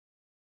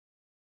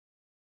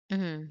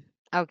 mm-hmm.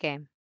 Okay.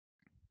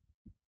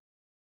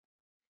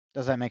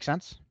 Does that make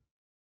sense?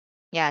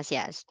 Yes,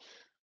 yes.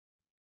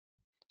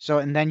 So,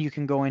 and then you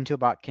can go into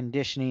about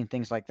conditioning,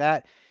 things like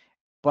that.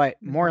 But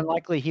more than Mm-hmm.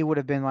 likely, he would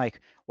have been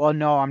like, well,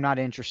 no, I'm not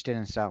interested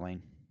in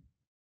selling,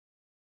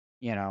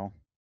 you know?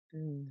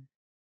 Mm-hmm.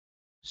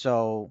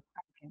 So,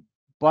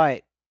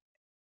 but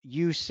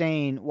you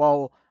saying,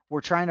 well,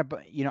 we're trying to,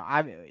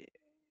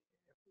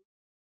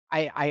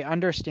 I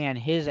understand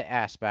his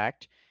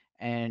aspect,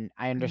 and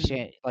I Mm-hmm.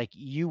 understand like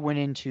you went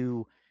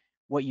into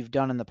what you've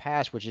done in the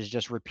past, which is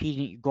just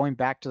repeating, going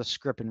back to the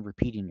script and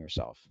repeating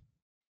yourself.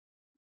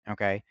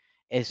 Okay,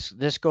 it's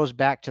this goes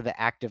back to the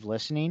active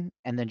listening,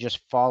 and then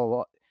just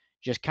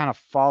kind of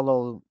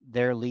follow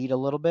their lead a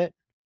little bit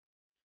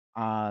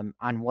on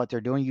what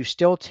they're doing. You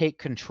still take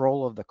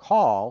control of the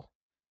call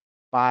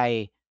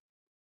by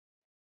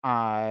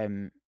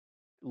um,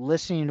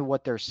 listening to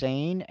what they're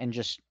saying and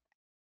just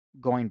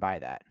going by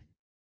that.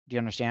 Do you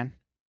understand?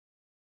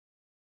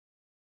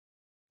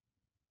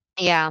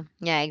 Yeah,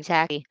 yeah,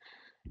 exactly.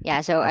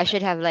 Yeah, so I Okay,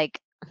 should have like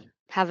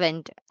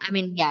haven't I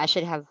mean, yeah, I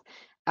should have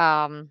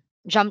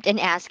jumped in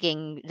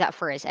asking that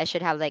first. I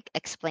should have like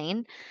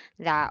explained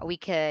that we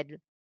could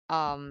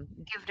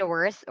give the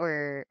worth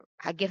or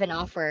give an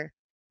offer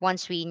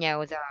once we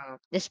know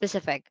the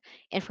specific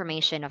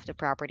information of the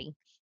property.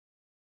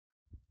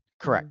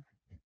 correct. Hmm.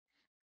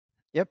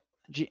 Yep.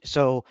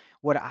 So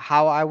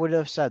how I would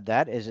have said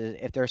that is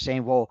if they're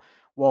saying,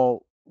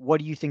 well, what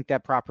do you think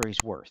that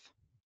property's worth?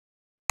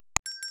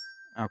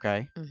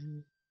 Okay.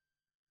 Hmm.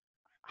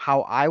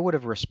 How I would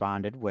have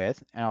responded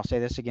with, and I'll say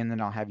this again, then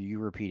I'll have you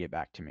repeat it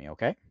back to me.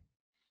 Okay.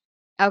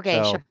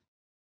 Okay, So sure.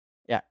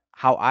 yeah,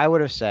 how I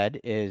would have said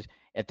is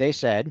if they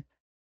said,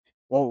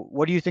 well,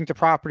 what do you think the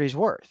property's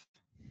worth?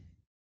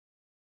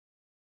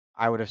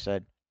 I would have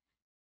said,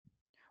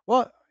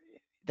 well,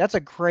 that's a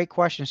great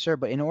question, sir,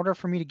 but in order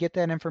for me to get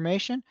that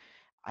information,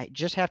 I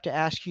have to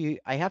ask you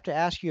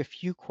a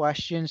few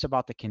questions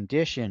about the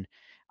condition.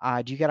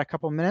 Do you got a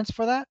couple minutes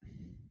for that?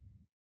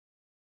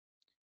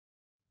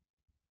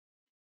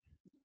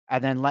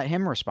 And then let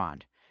him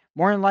respond.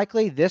 More than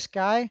likely, this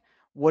guy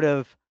would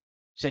have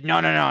said, no,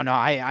 no, no, no,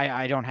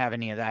 I don't have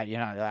any of that.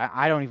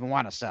 I don't even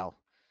want to sell.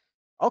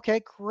 Okay,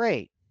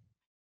 great.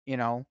 You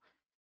know,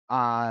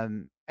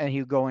 and he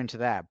would go into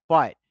that.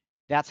 But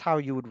that's how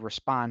you would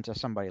respond to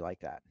somebody like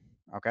that.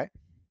 Okay.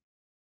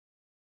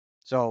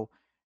 So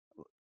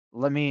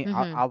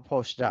Hmm. I'll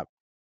post it up.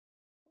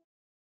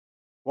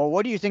 Well,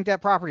 what do you think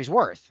that property's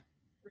worth?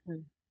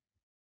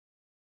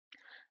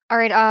 All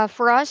right.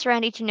 For us,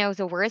 Randy, to know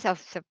the worth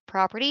of the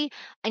property,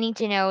 I need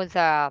to know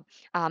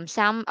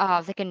some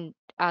of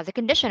the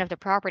condition of the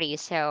property,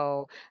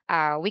 so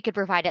we could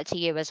provide that to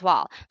you as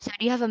well. So,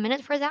 do you have a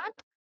minute for that?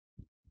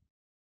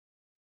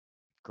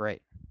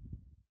 Great.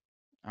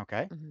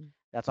 Okay. Mm-hmm.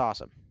 That's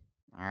awesome.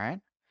 All right.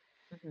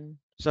 Mm-hmm.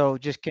 So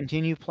just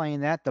continue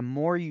playing that. The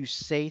more you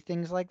say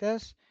things like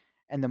this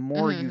and the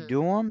more you Mm-hmm.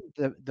 do them,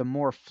 the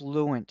more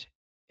fluent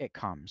it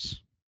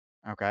comes.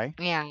 Okay.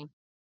 Yeah.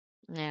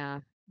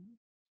 Yeah.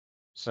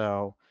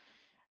 So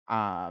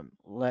I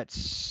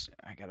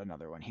got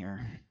another one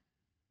here.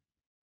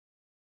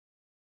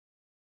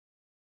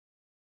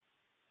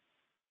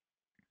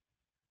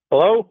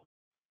 Hello?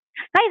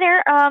 Hi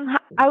there.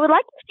 I would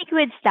like to speak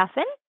with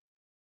Stefan.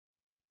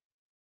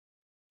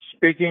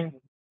 Speaking.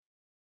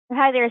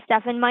 Hi there,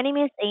 Stefan. My name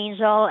is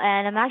Angel,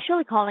 and I'm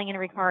actually calling in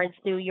regards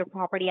to your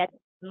property at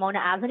Mona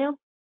Avenue.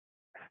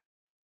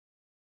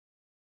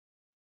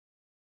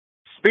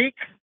 Speak.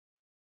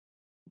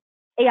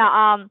 Yeah.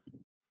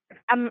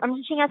 I'm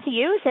reaching out to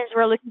you since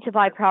we're looking to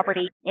buy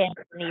property in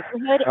the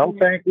neighborhood. Oh, And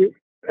thank you.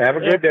 Have a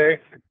if good day.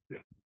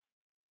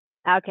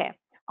 okay,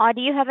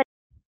 do you have a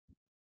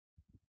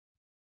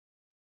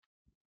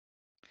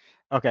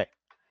Okay.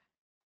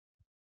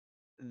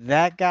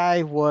 That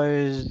guy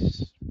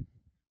was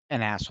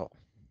an asshole.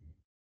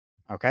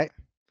 Okay.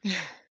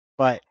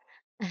 But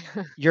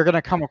you're going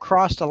to come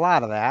across a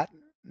lot of that.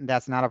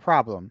 That's not a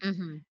problem.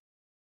 Mm-hmm.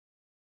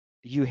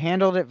 You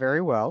handled it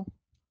very well.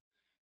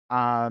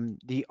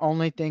 The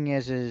only thing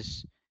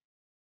is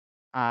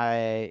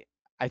I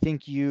I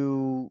think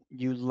you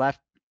left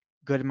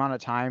good amount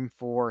of time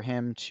for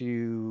him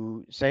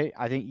to say.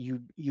 I think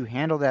you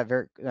handled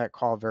that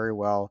call very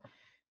well.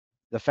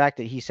 The fact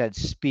that he said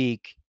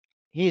speak,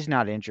 he's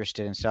not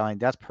interested in selling.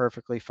 That's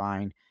perfectly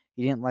fine.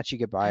 He didn't let you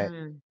get by it.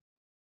 Mm.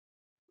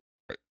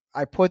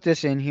 I put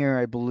this in here,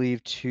 I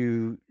believe,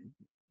 to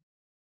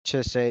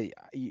say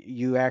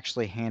you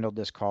actually handled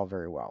this call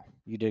very well.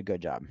 You did a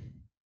good job.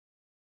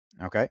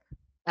 Okay.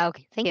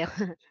 Okay, thank you.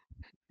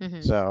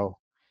 Mm-hmm. So,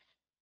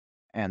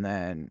 and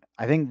then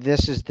I think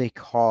this is the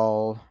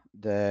call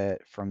that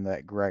from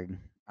that Greg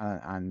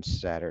on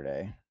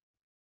Saturday.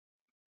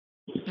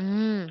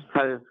 Mm.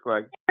 Hi, this is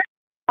Greg.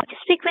 to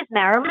speak with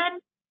Marilyn?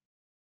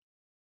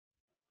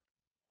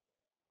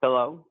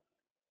 Hello.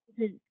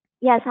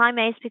 Yes, hi,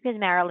 may I speak with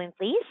Marilyn,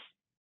 please?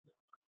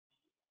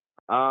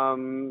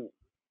 Um,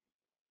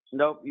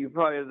 nope, you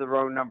probably have the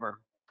wrong number.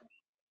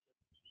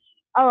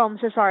 Oh, I'm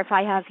so sorry if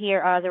I have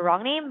here the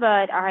wrong name,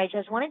 but I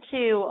just wanted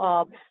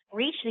to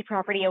reach the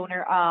property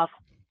owner of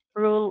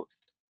Rural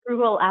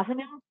Rural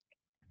Avenue.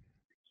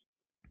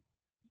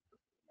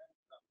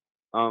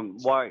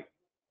 Why?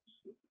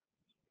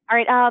 All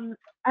right.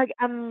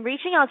 I'm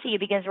reaching out to you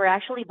because we're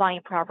actually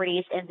buying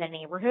properties in the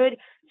neighborhood.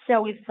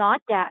 So we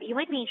thought that you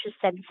might be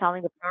interested in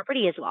selling the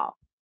property as well.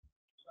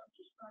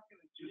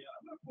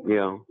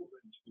 Yeah.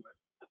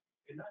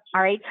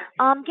 All right.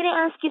 Can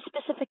I ask you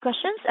specific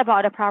questions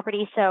about a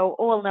property so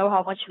we'll know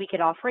how much we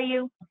could offer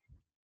you?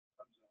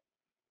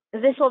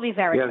 This will be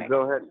very Yeah, quick.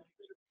 go ahead.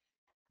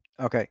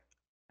 Okay.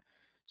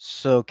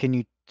 So can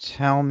you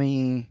tell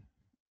me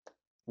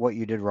what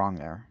you did wrong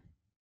there?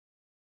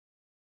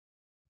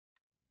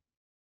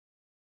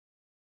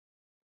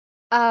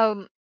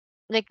 Um,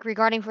 like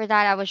regarding for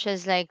that, I was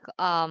just like,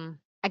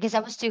 I guess I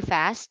was too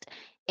fast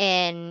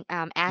in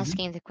Mhm.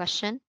 asking the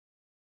question.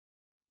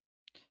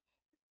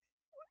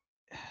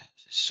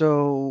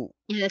 So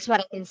Yeah, that's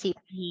what I can see.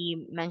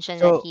 He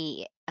mentioned that so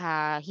he's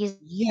not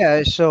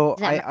yeah, so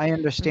I mm-hmm.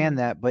 understand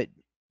that, but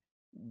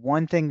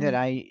one thing Mm-hmm. that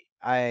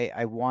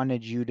I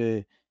wanted you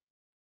to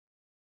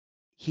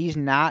he's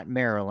not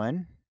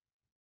Maryland.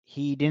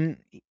 He didn't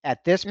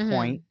at this Mm-hmm.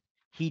 point,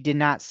 he did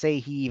not say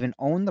he even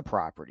owned the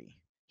property.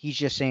 He's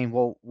just saying,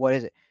 "Well, what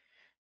is it?"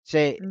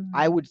 Say Mm-hmm.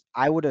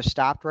 I would have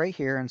stopped right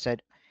here and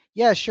said,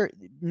 "Yeah, sure,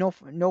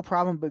 no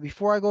problem, but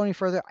before I go any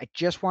further, I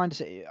just wanted to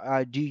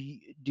say, do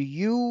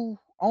you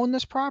own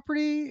this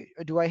property?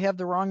 Do I have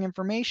the wrong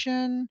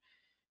information?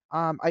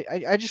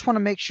 I just want to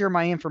make sure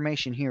my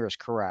information here is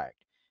correct."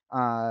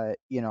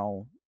 You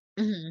know,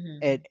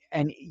 Mm-hmm.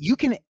 and you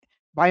can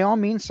by all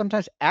means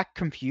sometimes act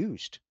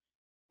confused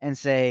and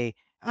say,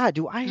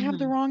 do I have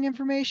the Mm-hmm. wrong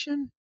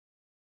information?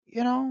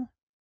 You know,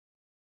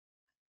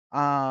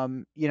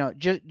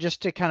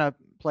 just to kind of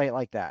play it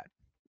like that.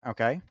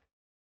 Okay.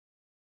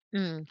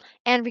 Mm.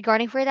 And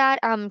regarding for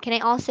that, can I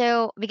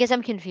also, because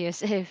I'm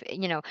confused, if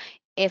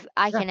if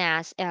I Yeah. can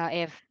ask,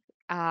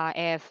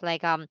 if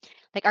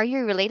like, are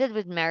you related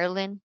with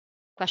Marilyn?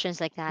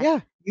 Questions like that. Yeah,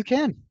 you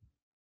can.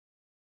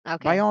 By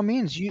Okay, all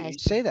means, I you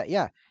say see. that.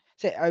 Yeah.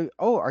 Say,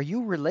 oh, are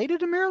you related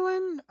to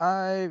Marilyn?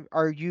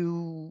 Are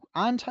you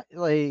on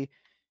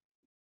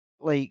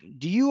like,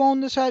 do you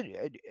own this?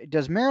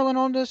 Does Marilyn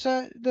own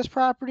this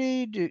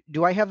property?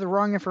 Do I have the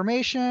wrong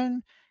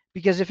information?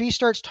 Because if he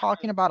starts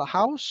talking about a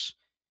house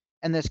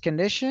and this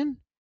condition,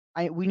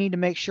 we need to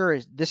make sure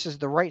this is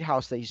the right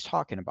house that he's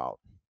talking about.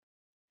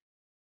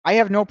 I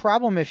have no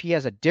problem if he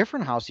has a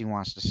different house he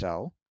wants to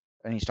sell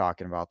and he's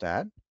talking about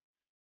that,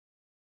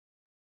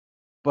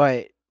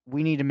 but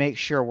we need to make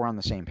sure we're on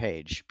the same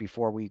page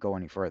before we go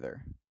any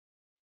further.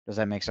 Does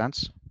that make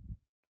sense?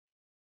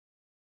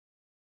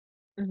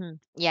 Mm-hmm.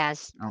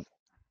 Yes. Oh,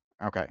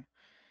 okay.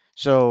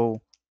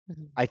 So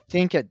Mm-hmm. I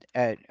think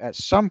at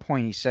some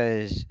point he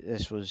says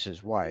this was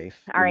his wife.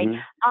 All right.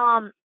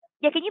 Mm-hmm.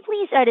 Yeah, can you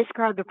please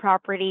describe the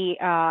property,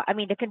 I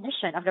mean, the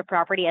condition of the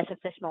property as of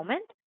this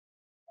moment?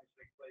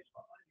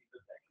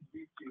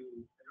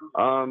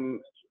 Um,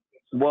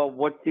 well,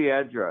 what's the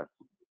address?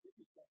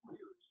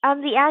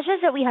 The address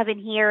that we have in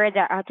here,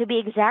 that, to be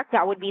exact,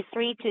 that would be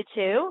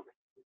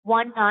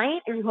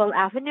 32219 Rural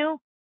Avenue.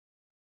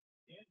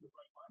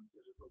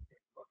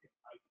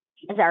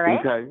 Is that right?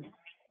 Okay.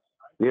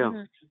 Yeah.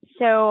 Mm-hmm.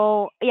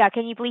 So yeah,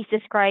 can you please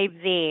describe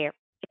the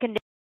condition?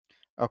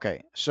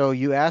 Okay, so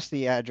you asked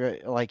the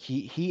address, like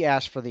he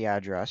asked for the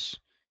address,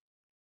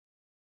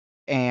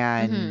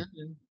 and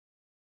Mm-hmm.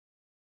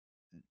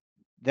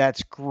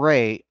 that's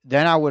great.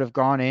 Then I would have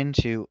gone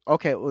into,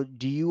 okay, well,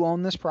 do you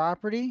own this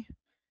property,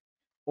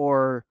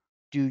 or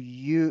do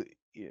you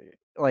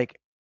like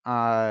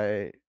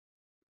uh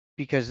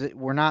because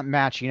we're not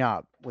matching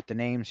up with the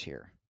names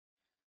here.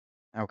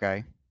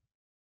 Okay,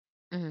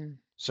 Mm-hmm.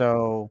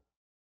 so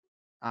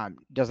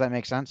does that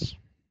make sense?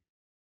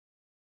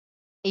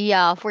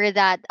 Yeah, for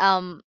that,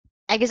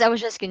 I guess I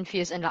was just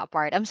confused on that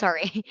part. I'm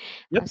sorry.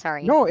 Yep. I'm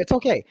sorry. No, it's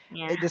okay.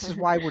 Yeah. This is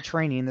why we're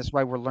training. This is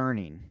why we're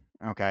learning.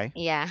 Okay.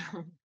 Yeah.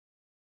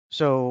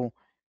 So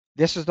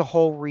this is the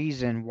whole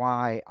reason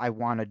why I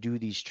want to do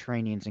these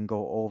trainings and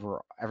go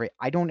over every.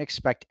 I don't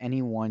expect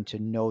anyone to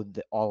know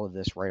all of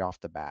this right off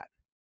the bat.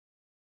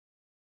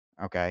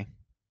 Okay.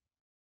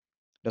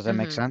 Does that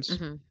make Mm-hmm. sense?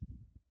 Mm-hmm.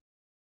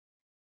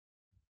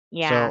 Yeah.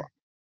 So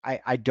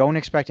I don't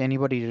expect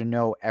anybody to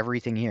know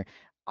everything here.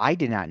 I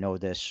did not know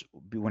this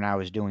when I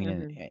was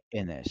doing Mm-hmm.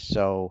 in this.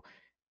 So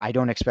I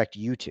don't expect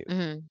you to.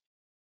 Mm-hmm.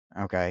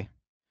 Okay.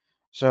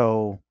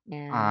 So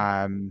Yeah.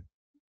 um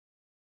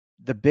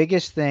the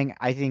biggest thing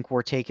I think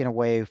we're taking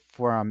away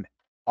from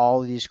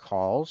all of these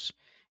calls,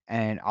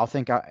 and I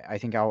think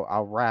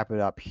I'll wrap it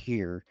up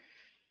here.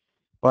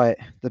 But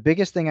the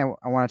biggest thing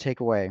I want to take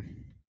away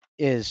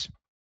is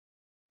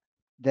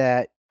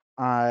that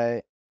uh,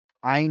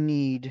 I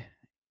need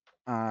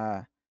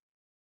uh,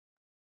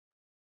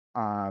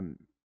 um,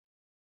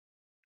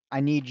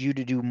 I need you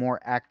to do more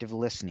active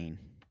listening.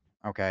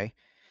 Okay,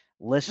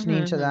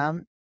 listening to Mm-hmm.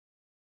 them,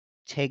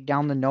 take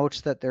down the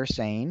notes that they're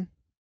saying.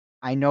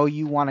 I know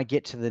you want to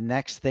get to the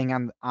next thing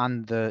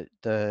on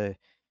the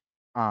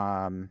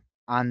um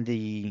on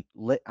the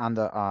lit on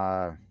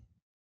the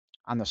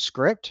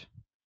script,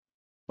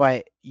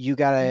 but you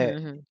gotta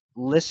Mm-hmm.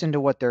 listen to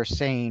what they're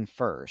saying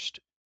first,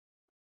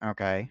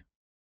 okay?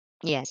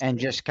 Yes. And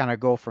just kind of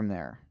go from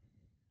there,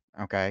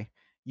 okay?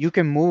 You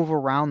can move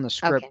around the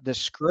Okay. script. The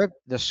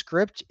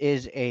script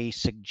is a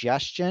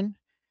suggestion.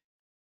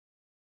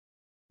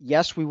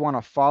 Yes, we want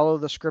to follow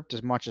the script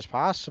as much as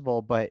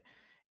possible, but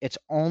it's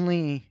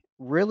only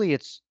really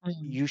it's Mm-hmm.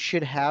 you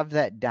should have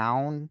that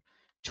down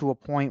to a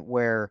point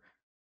where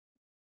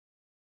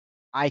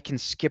I can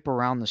skip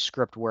around the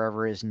script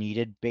wherever is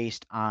needed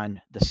based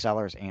on the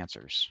seller's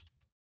answers.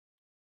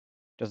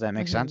 Does that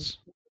make Mm-hmm. sense?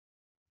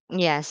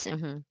 Yes.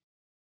 Mm-hmm.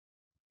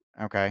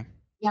 Okay.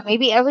 Yeah,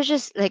 maybe I was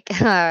just like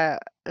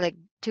like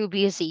too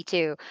busy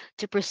to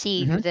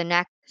proceed Mhm. with the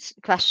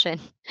next question.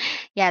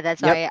 Yeah,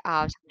 that's Yep. why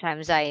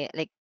sometimes I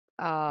like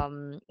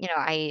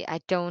I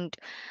don't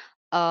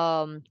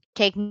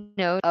take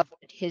note of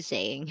what he's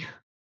saying.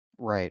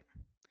 Right.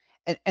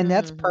 And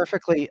that's Mm-hmm.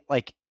 perfectly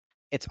like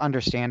it's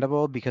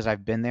understandable because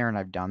I've been there and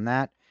I've done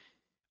that.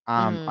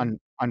 Mm-hmm.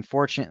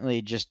 Unfortunately,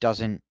 it just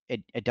doesn't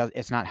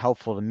it's not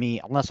helpful to me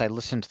unless I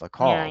listen to the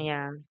Yeah, call.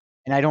 yeah.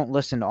 And I don't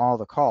listen to all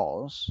the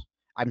calls.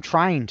 I'm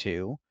trying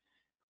to,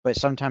 but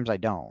sometimes I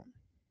don't,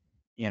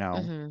 you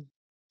know. Mm-hmm.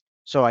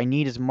 So I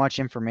need as much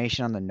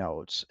information on the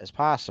notes as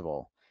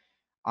possible.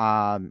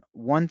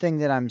 One thing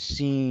that I'm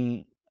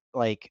seeing,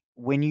 like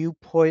when you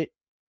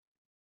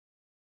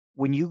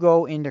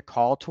go into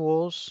call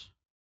tools,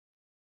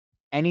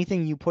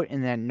 anything you put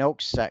in that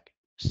note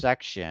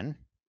section,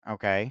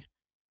 okay,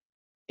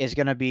 is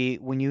going to be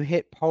when you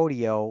hit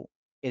Podio,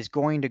 is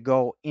going to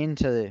go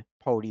into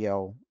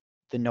Podio,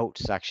 the note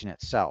section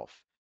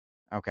itself.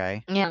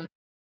 Okay. Yeah.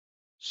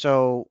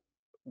 So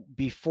Yes.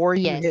 before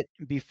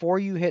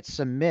you hit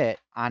submit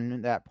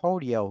on that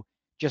Podio,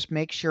 just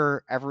make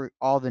sure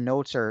all the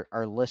notes are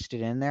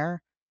listed in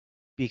there,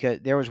 because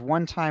there was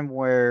one time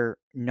where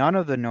none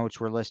of the notes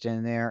were listed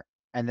in there,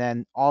 and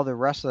then all the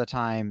rest of the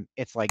time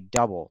it's like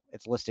double.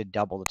 It's listed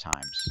double the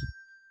times.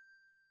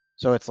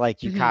 So it's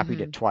like you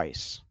copied Mm-hmm. it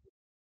twice.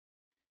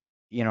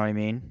 You know what I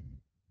mean?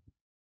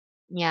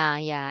 Yeah,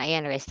 yeah, I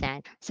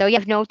understand. So yeah,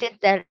 I've noted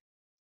that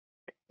as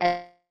well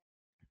when I wasn't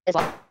able to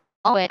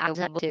like paste it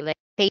first,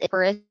 so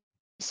when I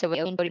opened it,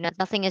 nothing is in there.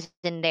 So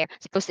close it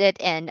and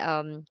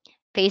paste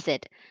it.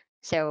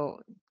 So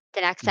the next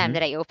time that I Mhm.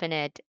 open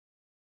it,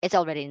 it's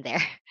already in there.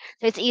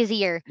 So it's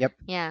easier. Yep.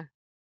 Yeah.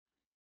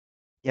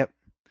 Yep.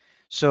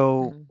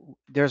 So Mm-hmm.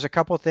 there's a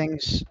couple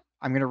things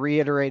I'm going to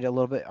reiterate a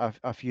little bit of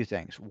a few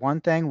things.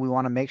 One thing, we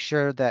want to make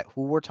sure that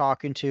who we're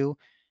talking to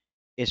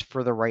is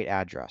for the right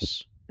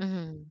address.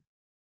 Mm-hmm.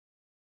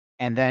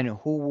 And then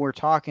who we're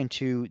talking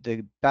to,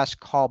 the best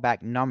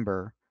callback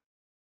number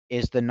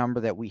is the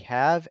number that we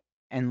have,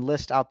 and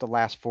list out the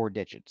last four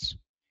digits.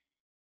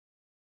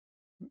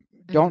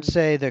 Don't Mm-hmm.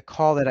 say the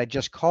call that I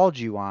just called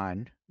you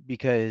on,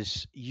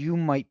 because you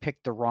might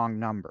pick the wrong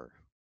number.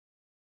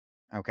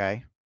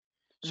 Okay.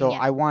 So Yeah.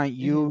 I want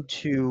you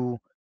Mm-hmm. to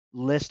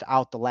list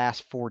out the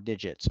last four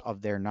digits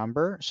of their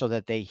number so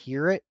that they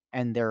hear it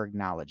and they're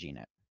acknowledging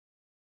it.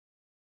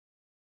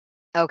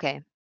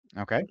 Okay.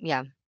 Okay.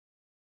 Yeah.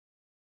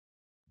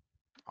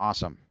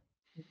 Awesome.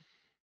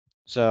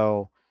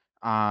 So,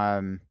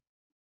 um,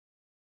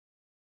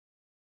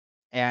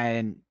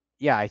 And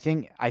yeah, I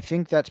think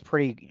that's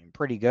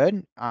pretty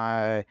good.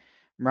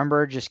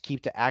 Remember, just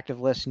keep the active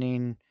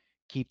listening,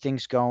 keep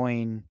things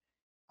going,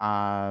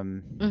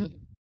 um, Mhm.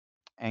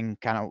 and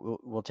kind of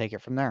we'll take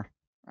it from there.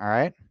 All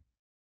right.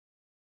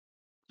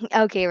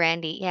 Okay,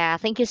 Randy. Yeah,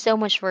 thank you so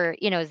much for,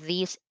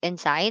 these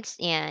insights.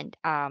 And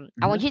I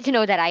want Hmm. you to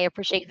know that I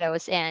appreciate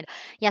those. And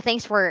yeah,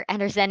 thanks for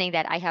understanding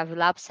that I have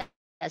lapses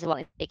as well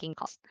in taking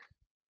calls.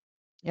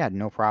 Yeah,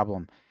 no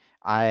problem.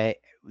 I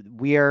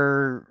we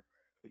are,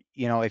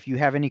 if you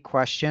have any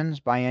questions,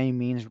 by any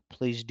means,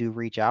 please do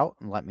reach out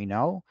and let me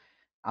know.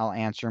 I'll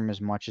answer them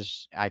as much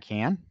as I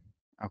can.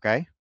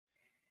 Okay.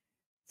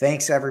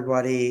 Thanks,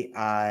 everybody.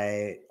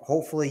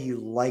 Hopefully you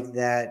like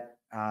that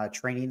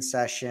training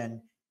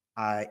session.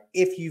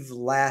 If you've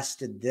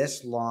lasted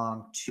this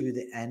long to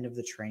the end of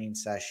the training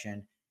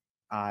session,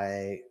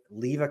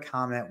 leave a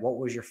comment. What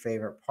was your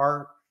favorite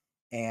part?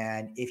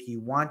 And if you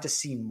want to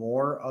see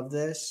more of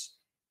this,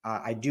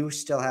 I do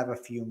still have a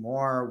few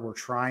more. We're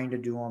trying to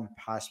do them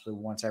possibly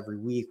once every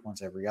week,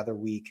 once every other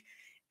week,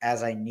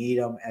 as I need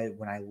them.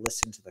 When I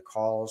listen to the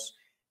calls,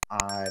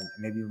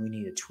 maybe we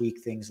need to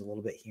tweak things a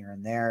little bit here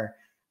and there.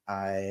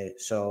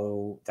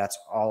 So that's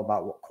all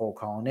about what cold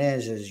calling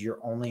is you're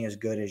only as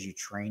good as you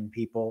train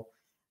people.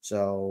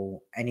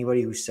 So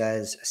anybody who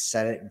says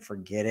set it and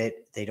forget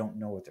it, they don't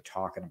know what they're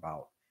talking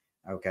about.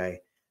 Okay.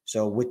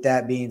 So with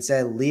that being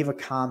said, leave a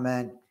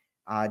comment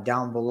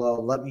down below.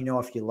 Let me know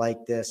if you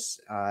like these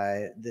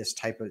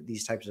types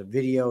of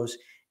videos,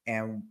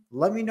 and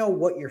let me know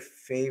what your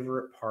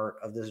favorite part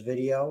of this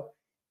video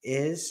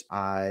is.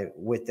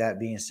 With that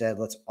being said,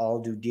 let's all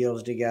do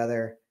deals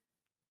together,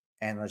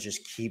 and let's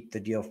just keep the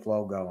deal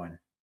flow going.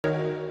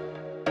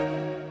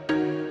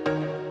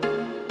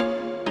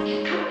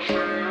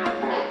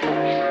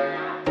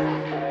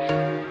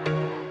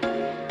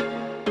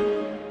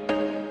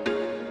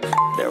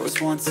 There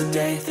was once a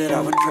day that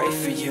I would pray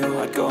for you.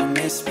 I'd go and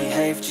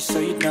misbehave just so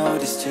you'd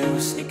notice too.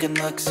 Sneaking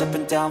looks up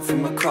and down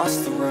from across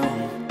the room.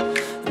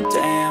 And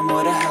damn,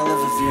 what a hell of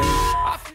a view. I